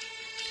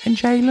and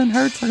Jalen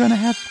Hurts are going to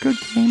have good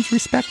games,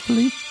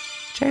 respectfully.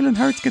 Jalen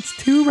Hurts gets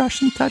 2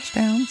 rushing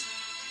touchdowns,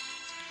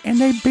 and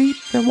they beat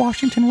the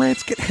Washington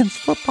Redskins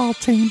football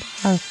team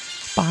by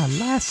a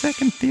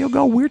last-second field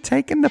goal. We're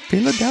taking the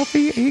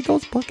Philadelphia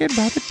Eagles. Book it,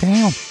 write it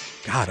down.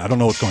 God, I don't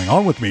know what's going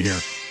on with me here.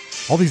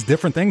 All these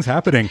different things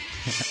happening.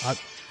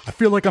 I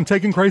feel like I'm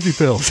taking crazy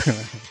pills.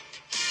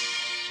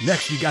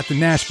 Next, you got the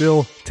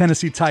Nashville,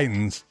 Tennessee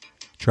Titans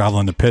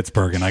traveling to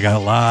Pittsburgh, and I got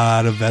a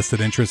lot of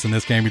vested interest in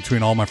this game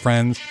between all my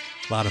friends,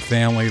 a lot of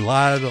family, a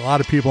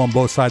lot of people on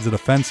both sides of the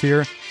fence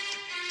here.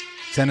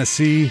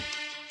 Tennessee,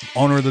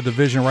 owner of the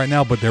division right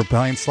now, but they're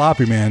playing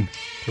sloppy, man.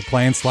 They're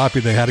playing sloppy.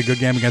 They had a good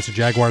game against the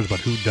Jaguars, but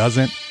who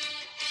doesn't?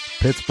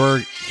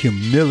 Pittsburgh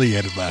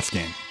humiliated last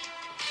game.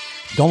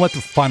 Don't let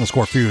the final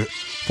score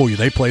fool you.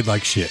 They played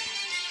like shit.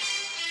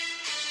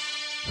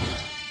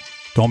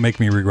 Don't make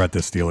me regret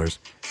this, Steelers.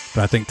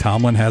 But I think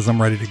Tomlin has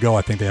them ready to go.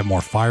 I think they have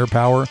more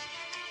firepower.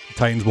 The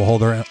Titans will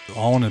hold their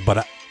own.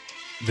 But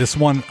this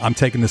one, I'm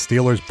taking the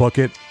Steelers. Book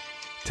it.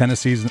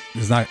 Tennessee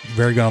is not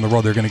very good on the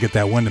road. They're going to get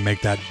that win to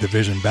make that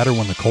division better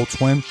when the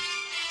Colts win.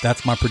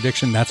 That's my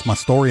prediction. That's my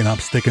story, and I'm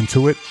sticking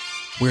to it.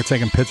 We're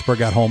taking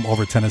Pittsburgh at home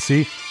over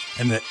Tennessee.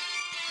 And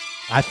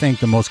I think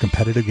the most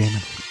competitive game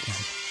of the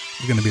weekend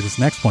is going to be this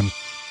next one.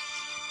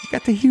 You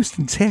got the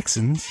Houston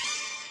Texans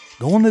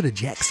going to the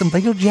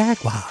Jacksonville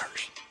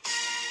Jaguars.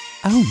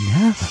 Oh,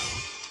 no.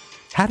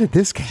 How did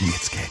this game get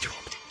scheduled?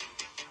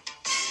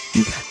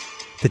 You got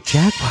the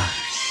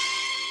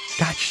Jaguars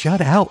got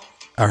shut out.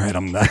 All right,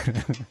 I'm not.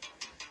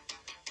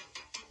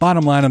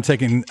 Bottom line, I'm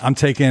taking,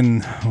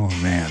 oh,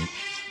 man.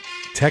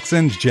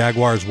 Texans,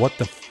 Jaguars, what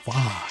the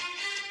fuck?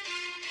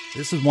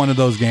 This is one of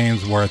those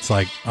games where it's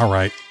like, all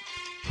right,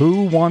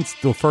 who wants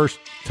the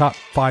first top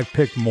 5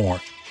 pick more?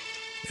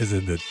 Is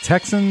it the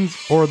Texans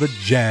or the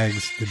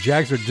Jags? The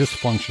Jags are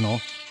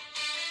dysfunctional.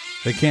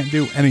 They can't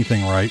do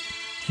anything right.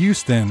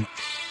 Houston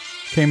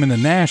came into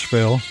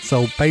Nashville,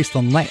 so based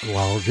on that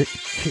logic,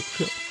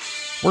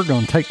 we're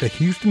going to take the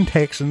Houston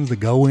Texans to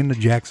go into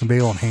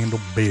Jacksonville and handle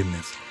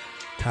business.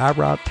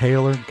 Tyrod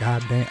Taylor,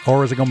 goddamn,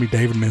 or is it going to be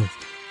David Mills?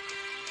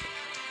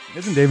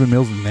 Isn't David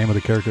Mills the name of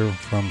the character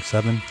from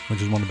Seven,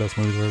 which is one of the best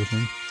movies I've ever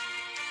seen?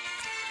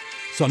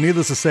 So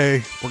needless to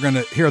say, we're going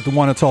to, here at the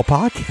One It's All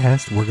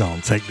podcast, we're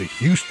going to take the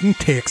Houston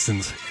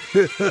Texans.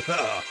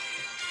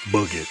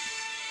 Book it.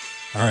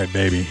 All right,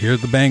 baby. Here's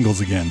the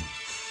Bengals again.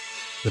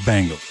 The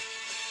Bengals.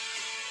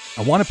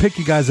 I want to pick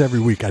you guys every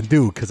week. I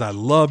do, because I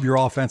love your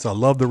offense. I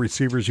love the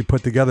receivers you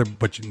put together.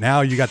 But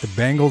now you got the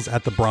Bengals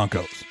at the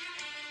Broncos.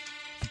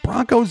 The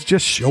Broncos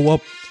just show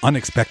up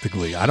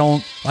unexpectedly.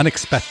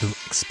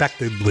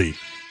 Unexpectedly.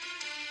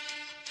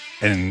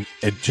 And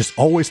it just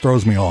always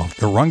throws me off.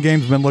 The run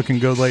game's been looking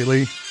good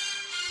lately.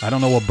 I don't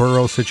know what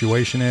Burrow's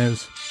situation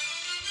is.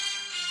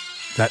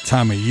 That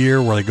time of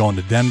year where they go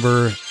into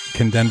Denver.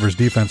 Can Denver's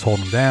defense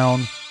hold them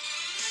down?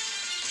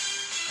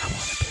 I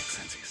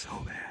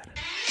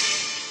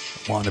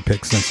want to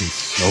pick Cincy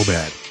so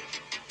bad.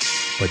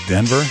 But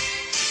Denver,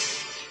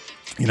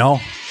 I'm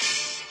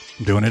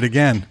doing it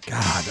again.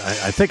 God,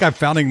 I think I'm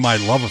founding my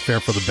love affair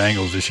for the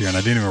Bengals this year, and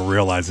I didn't even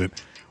realize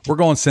it. We're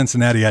going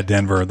Cincinnati at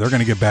Denver. They're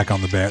going to get back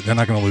on the bat. They're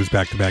not going to lose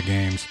back-to-back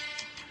games.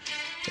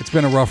 It's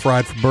been a rough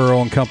ride for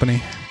Burrow and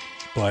company,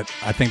 but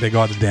I think they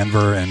go out to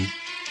Denver and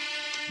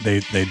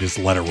they just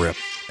let it rip.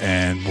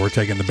 And we're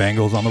taking the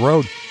Bengals on the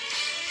road.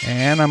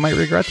 And I might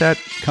regret that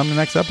come the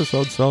next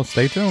episode, so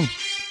stay tuned.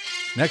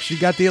 Next, you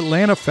got the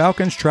Atlanta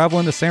Falcons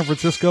traveling to San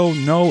Francisco.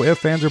 No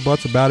ifs, ands, or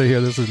buts about it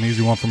here. This is an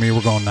easy one for me.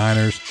 We're going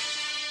Niners.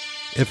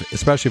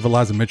 Especially if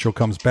Elijah Mitchell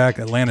comes back.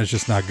 Atlanta's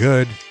just not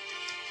good,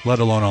 let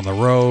alone on the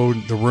road.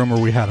 The rumor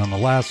we had on the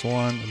last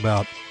one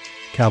about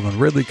Calvin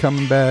Ridley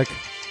coming back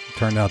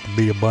turned out to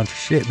be a bunch of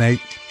shit,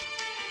 Nate.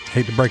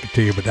 Hate to break it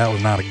to you, but that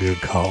was not a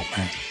good call,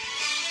 man.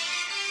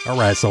 All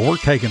right, so we're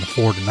taking the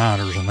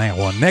 49ers in that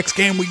one. Next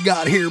game we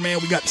got here, man,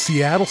 we got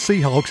Seattle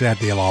Seahawks at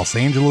the Los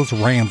Angeles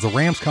Rams. The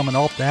Rams coming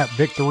off that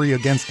victory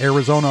against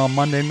Arizona on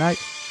Monday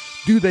night.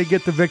 Do they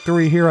get the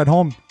victory here at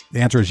home? The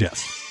answer is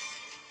yes.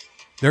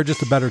 They're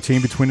just a better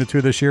team between the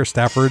two this year.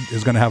 Stafford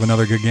is going to have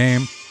another good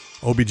game.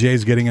 OBJ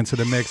is getting into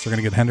the mix. They're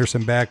going to get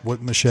Henderson back with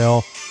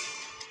Michelle.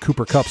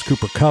 Cooper Kupp.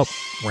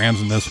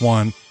 Rams in this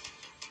one.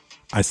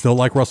 I still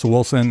like Russell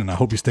Wilson, and I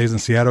hope he stays in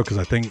Seattle because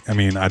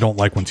I don't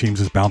like when teams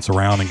just bounce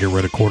around and get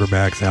rid of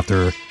quarterbacks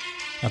after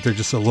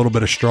just a little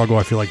bit of struggle.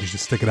 I feel like you should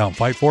stick it out and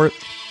fight for it.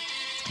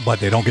 But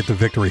they don't get the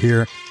victory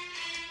here.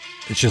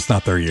 It's just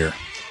not their year.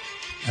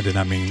 I did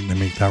not mean to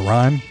make that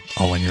rhyme.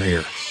 All in your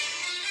ear.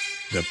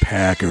 The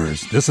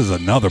Packers. This is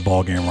another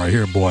ball game right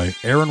here, boy.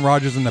 Aaron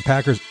Rodgers and the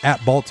Packers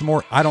at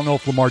Baltimore. I don't know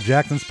if Lamar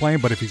Jackson's playing,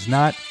 but if he's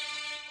not,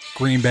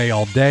 Green Bay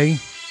all day.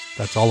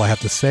 That's all I have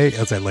to say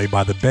as I lay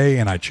by the bay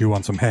and I chew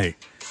on some hay.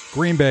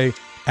 Green Bay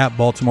at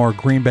Baltimore.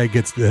 Green Bay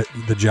gets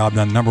the job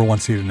done. Number 1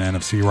 seed in the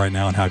NFC right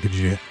now. And how could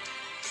you?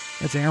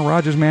 It's Aaron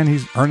Rodgers, man.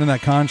 He's earning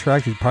that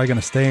contract. He's probably going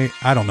to stay.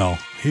 I don't know.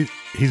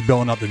 He's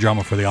building up the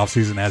drama for the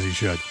offseason as he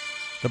should.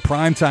 The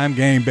primetime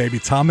game, baby.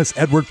 Thomas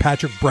Edward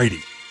Patrick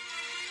Brady.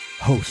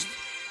 Host.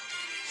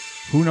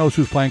 Who knows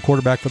who's playing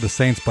quarterback for the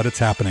Saints, but it's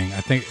happening.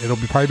 I think it'll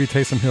probably be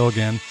Taysom Hill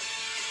again.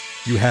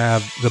 You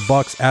have the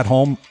Bucs at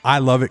home. I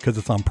love it because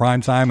it's on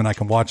primetime and I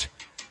can watch,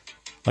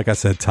 like I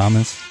said,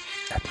 Thomas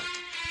Edward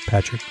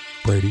Patrick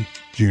Brady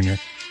Jr.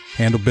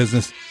 handle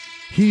business.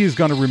 He is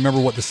going to remember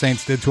what the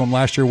Saints did to him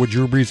last year with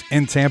Drew Brees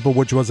in Tampa,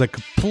 which was a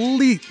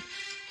complete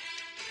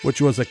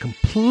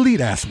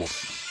ass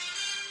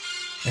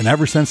whooping. And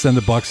ever since then,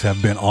 the Bucs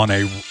have been on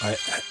a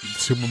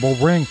Super Bowl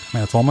ring.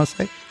 Man, that's all I'm going to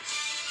say.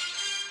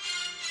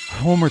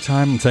 One more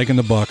time, I'm taking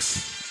the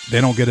Bucs.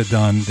 They don't get it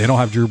done. They don't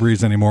have Drew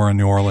Brees anymore in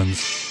New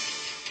Orleans.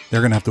 They're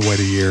going to have to wait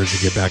a year to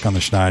get back on the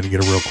schneid to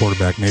get a real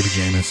quarterback. Maybe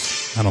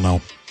Jameis. I don't know.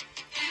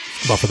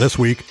 But for this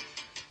week,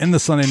 in the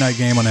Sunday night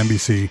game on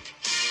NBC,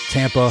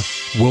 Tampa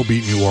will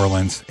beat New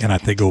Orleans, and I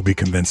think it will be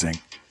convincing.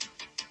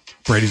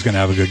 Brady's going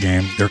to have a good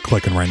game. They're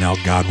clicking right now.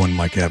 Godwin,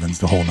 Mike Evans,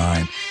 the whole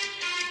nine.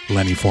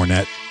 Lenny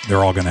Fournette.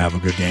 They're all going to have a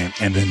good game.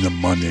 And then the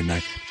Monday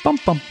night. Bum,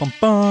 bum, bum,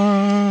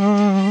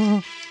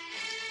 bum.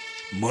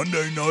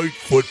 Monday Night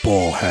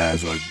Football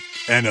has an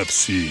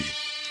NFC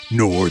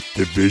North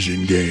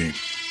Division game.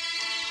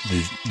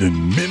 The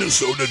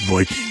Minnesota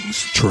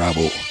Vikings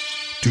travel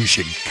to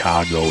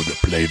Chicago to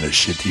play the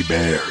shitty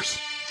Bears.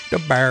 The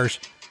Bears.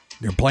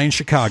 They're playing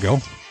Chicago.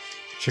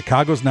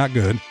 Chicago's not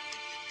good.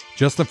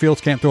 Justin Fields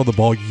can't throw the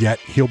ball yet.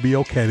 He'll be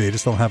okay. They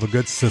just don't have a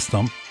good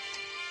system.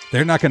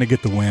 They're not going to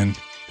get the win.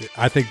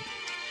 I think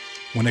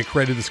when they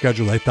created the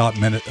schedule, they thought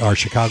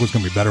Chicago's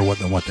going to be better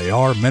than what they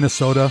are.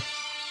 Minnesota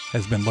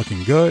has been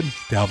looking good.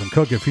 Dalvin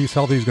Cook, if he's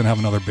healthy, he's going to have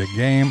another big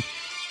game.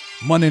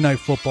 Monday Night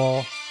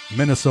Football,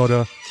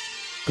 Minnesota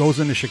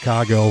goes into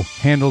Chicago,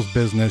 handles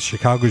business.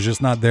 Chicago's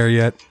just not there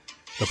yet.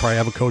 They'll probably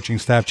have a coaching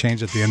staff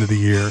change at the end of the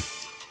year.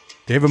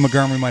 David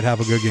Montgomery might have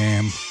a good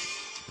game.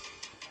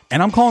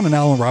 And I'm calling an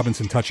Allen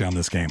Robinson touchdown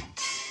this game.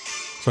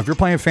 So if you're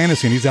playing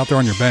fantasy and he's out there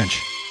on your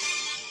bench,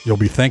 you'll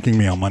be thanking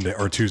me on Monday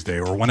or Tuesday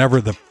or whenever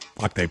the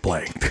fuck they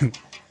play.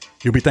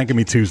 You'll be thanking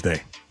me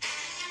Tuesday.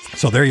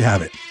 So there you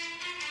have it.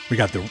 We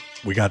got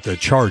the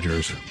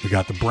Chargers, we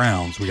got the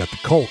Browns, we got the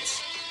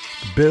Colts,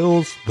 the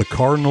Bills, the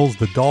Cardinals,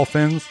 the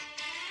Dolphins,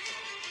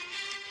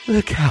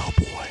 the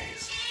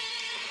Cowboys,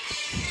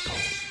 the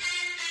Eagles,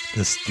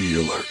 the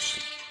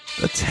Steelers,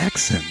 the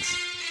Texans.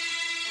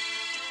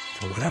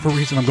 For whatever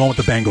reason, I'm going with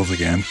the Bengals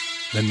again.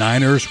 The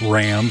Niners,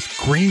 Rams,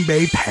 Green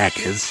Bay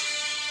Packers,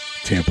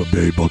 Tampa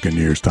Bay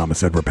Buccaneers,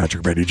 Thomas Edward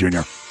Patrick Brady Jr.,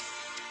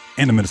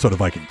 and the Minnesota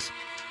Vikings.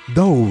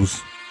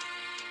 Those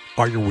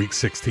are your Week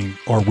 16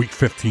 or Week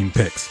 15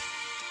 picks.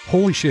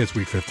 Holy shit, it's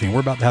Week 15. We're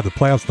about to have the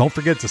playoffs. Don't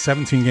forget it's a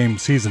 17-game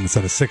season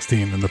instead of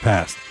 16 in the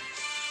past.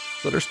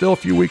 So there's still a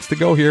few weeks to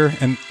go here,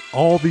 and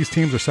all these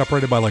teams are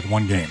separated by like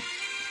one game.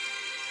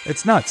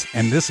 It's nuts.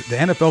 And the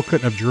NFL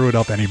couldn't have drew it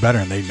up any better,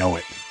 and they know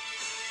it.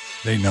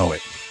 They know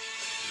it.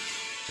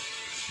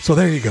 So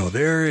there you go.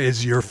 There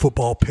is your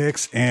football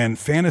picks. And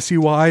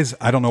fantasy-wise,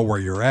 I don't know where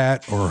you're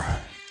at, or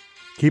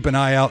keep an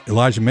eye out.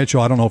 Elijah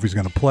Mitchell, I don't know if he's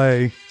going to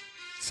play.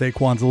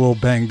 Saquon's a little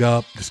banged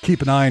up. Just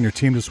keep an eye on your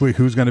team this week.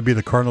 Who's going to be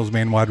the Cardinals'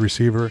 main wide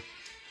receiver?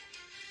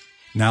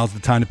 Now's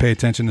the time to pay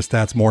attention to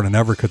stats more than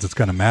ever because it's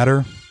going to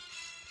matter.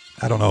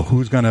 I don't know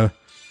who's going to.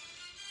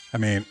 I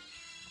mean,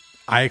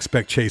 I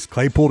expect Chase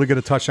Claypool to get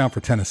a touchdown for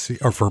Tennessee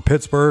or for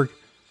Pittsburgh.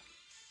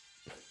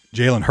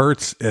 Jalen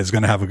Hurts is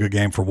going to have a good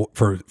game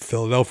for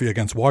Philadelphia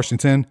against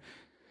Washington.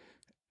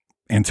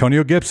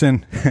 Antonio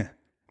Gibson,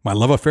 my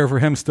love affair for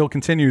him still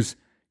continues.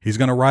 He's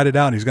going to ride it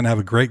out, and he's going to have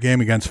a great game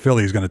against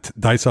Philly. He's going to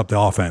dice up the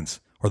offense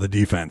or the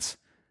defense.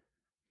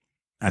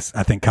 I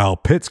think Kyle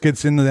Pitts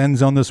gets in the end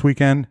zone this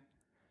weekend.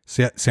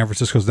 San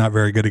Francisco's not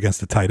very good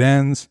against the tight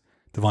ends.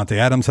 Devontae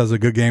Adams has a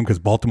good game because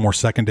Baltimore's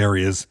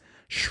secondary is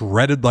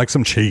shredded like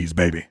some cheese,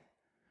 baby.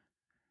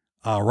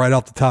 Right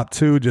off the top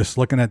two, just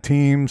looking at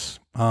teams.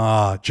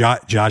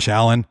 Josh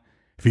Allen,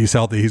 if he's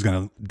healthy, he's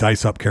going to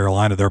dice up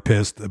Carolina. They're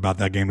pissed about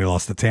that game they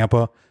lost to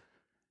Tampa.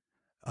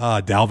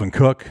 Dalvin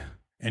Cook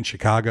in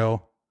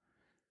Chicago.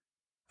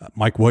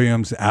 Mike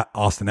Williams,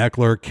 Austin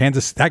Eckler,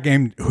 Kansas. That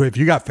game, if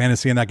you got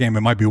fantasy in that game,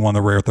 it might be one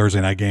of the rare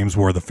Thursday night games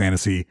where the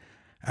fantasy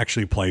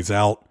actually plays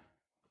out.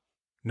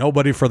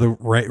 Nobody for the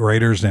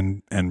Raiders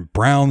and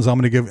Browns. I'm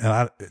going to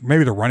give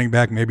maybe the running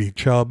back, maybe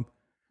Chubb.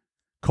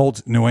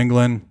 Colts, New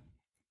England.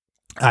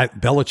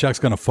 Belichick's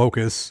going to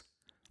focus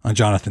on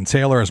Jonathan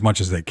Taylor as much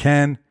as they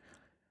can.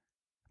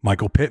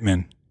 Michael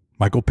Pittman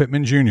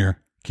Jr.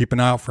 Keep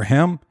an eye out for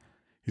him.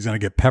 He's going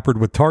to get peppered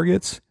with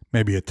targets,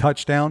 maybe a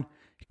touchdown.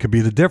 It could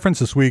be the difference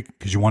this week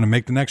because you want to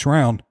make the next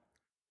round.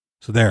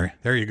 So there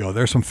you go.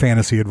 There's some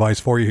fantasy advice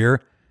for you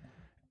here.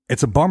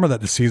 It's a bummer that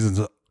the season's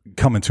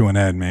coming to an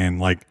end, man.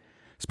 Like,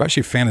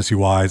 especially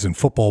fantasy-wise and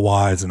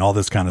football-wise and all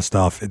this kind of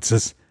stuff.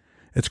 It's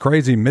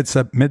crazy.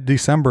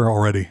 Mid-December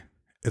already.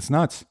 It's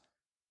nuts.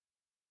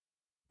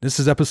 This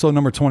is episode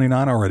number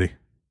 29 already.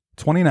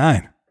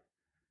 29.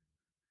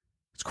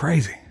 It's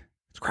crazy.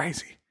 It's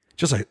crazy.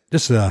 Just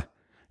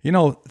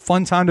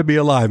fun time to be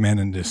alive, man.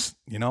 And just,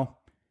 I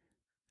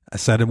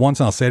said it once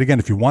and I'll say it again.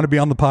 If you want to be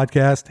on the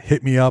podcast,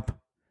 hit me up.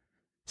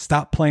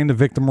 Stop playing the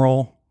victim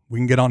role. We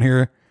can get on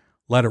here,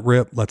 let it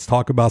rip. Let's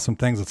talk about some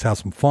things. Let's have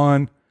some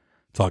fun.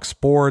 Talk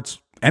sports.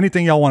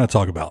 Anything y'all want to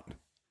talk about.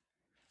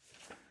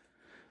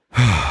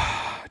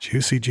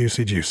 Juicy,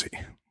 juicy, juicy.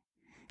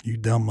 You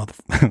dumb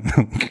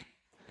motherfucker.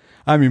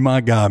 I mean, my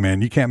God,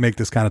 man, you can't make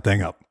this kind of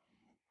thing up.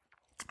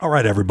 All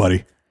right,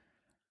 everybody.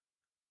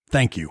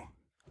 Thank you.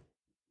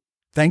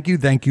 Thank you,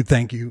 thank you,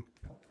 thank you.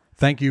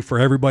 Thank you for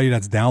everybody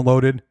that's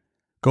downloaded.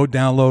 Go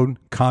download,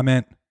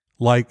 comment,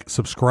 like,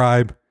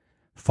 subscribe,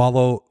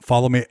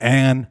 follow me,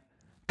 and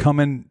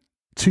coming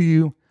to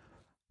you.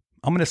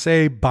 I'm going to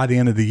say by the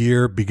end of the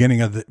year,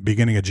 beginning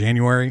of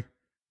January,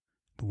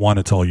 the One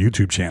It's All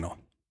YouTube channel.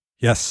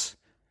 Yes,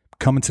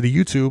 coming to the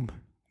YouTube.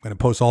 I'm going to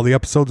post all the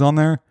episodes on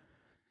there.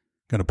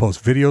 Going to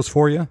post videos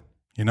for you.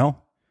 If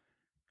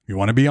you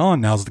want to be on,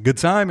 now's the good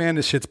time, man.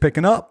 This shit's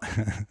picking up.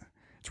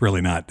 It's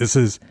really not. This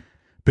has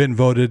been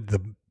voted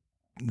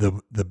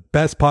the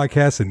best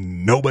podcast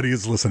and nobody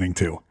is listening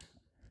to.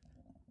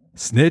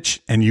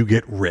 Snitch and you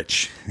get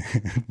rich.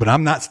 But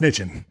I'm not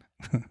snitching.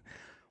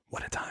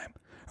 What a time.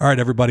 All right,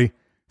 everybody.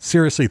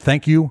 Seriously,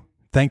 thank you.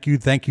 Thank you,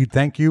 thank you,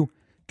 thank you.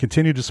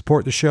 Continue to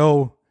support the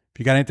show. If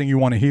you got anything you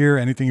want to hear,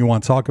 anything you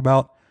want to talk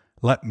about,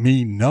 let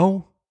me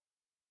know.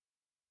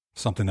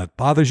 Something that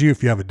bothers you,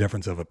 if you have a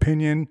difference of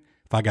opinion,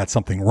 if I got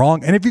something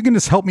wrong, and if you can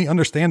just help me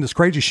understand this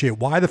crazy shit.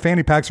 Why the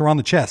fanny packs are on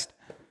the chest?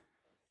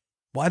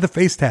 Why the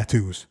face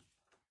tattoos?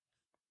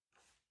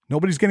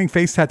 Nobody's getting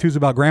face tattoos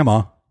about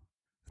grandma.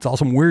 It's all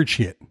some weird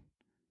shit.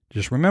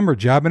 Just remember,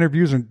 job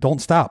interviews don't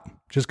stop.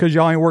 Just because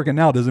y'all ain't working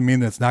now doesn't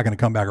mean that it's not going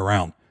to come back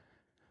around.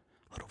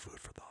 Little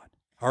food for thought.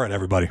 All right,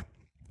 everybody.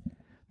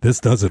 This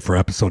does it for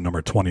episode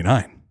number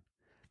 29.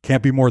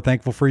 Can't be more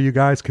thankful for you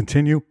guys.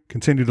 Continue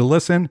to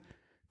listen,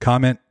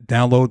 comment,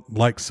 download,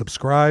 like,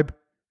 subscribe.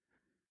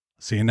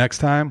 See you next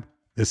time.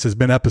 This has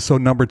been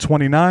episode number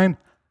 29.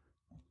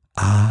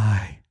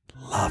 I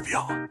love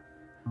y'all.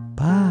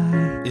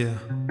 Bye. Yeah.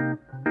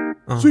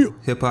 See you.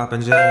 Hip hop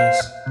and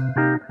jazz.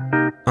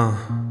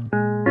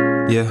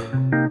 Yeah.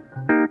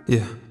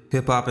 Yeah.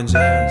 Hip hop and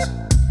jazz.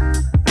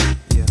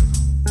 Yeah.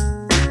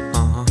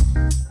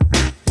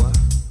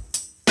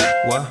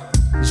 What?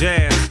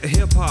 Jazz,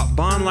 hip hop,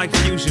 bond like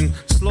fusion.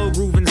 Slow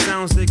grooving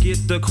sounds that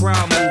get the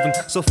crowd moving.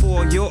 So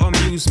for your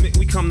amusement,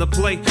 we come to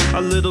play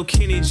a little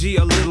Kenny G,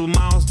 a little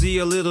Miles D,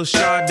 a little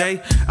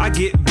Sade. I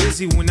get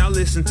busy when I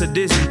listen to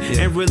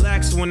Dizzy and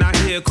relax when I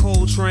hear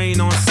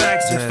Coltrane on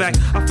sax. In fact,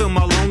 I feel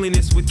my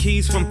loneliness with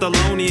keys from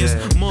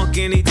Thelonious Monk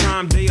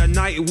anytime, day or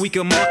night, week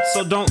or month.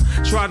 So don't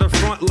try to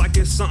front like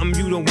it's something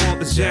you don't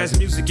want. It's jazz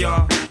music,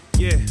 y'all.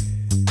 Yeah,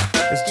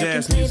 it's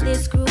jazz play music.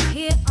 This group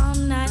here all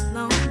night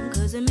long,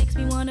 cause it makes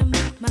me wanna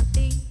move my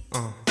feet.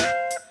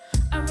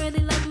 I really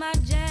love my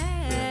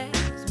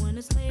jazz when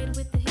it's played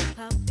with the hip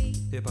hop beat.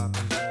 Hip hop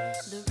and jazz.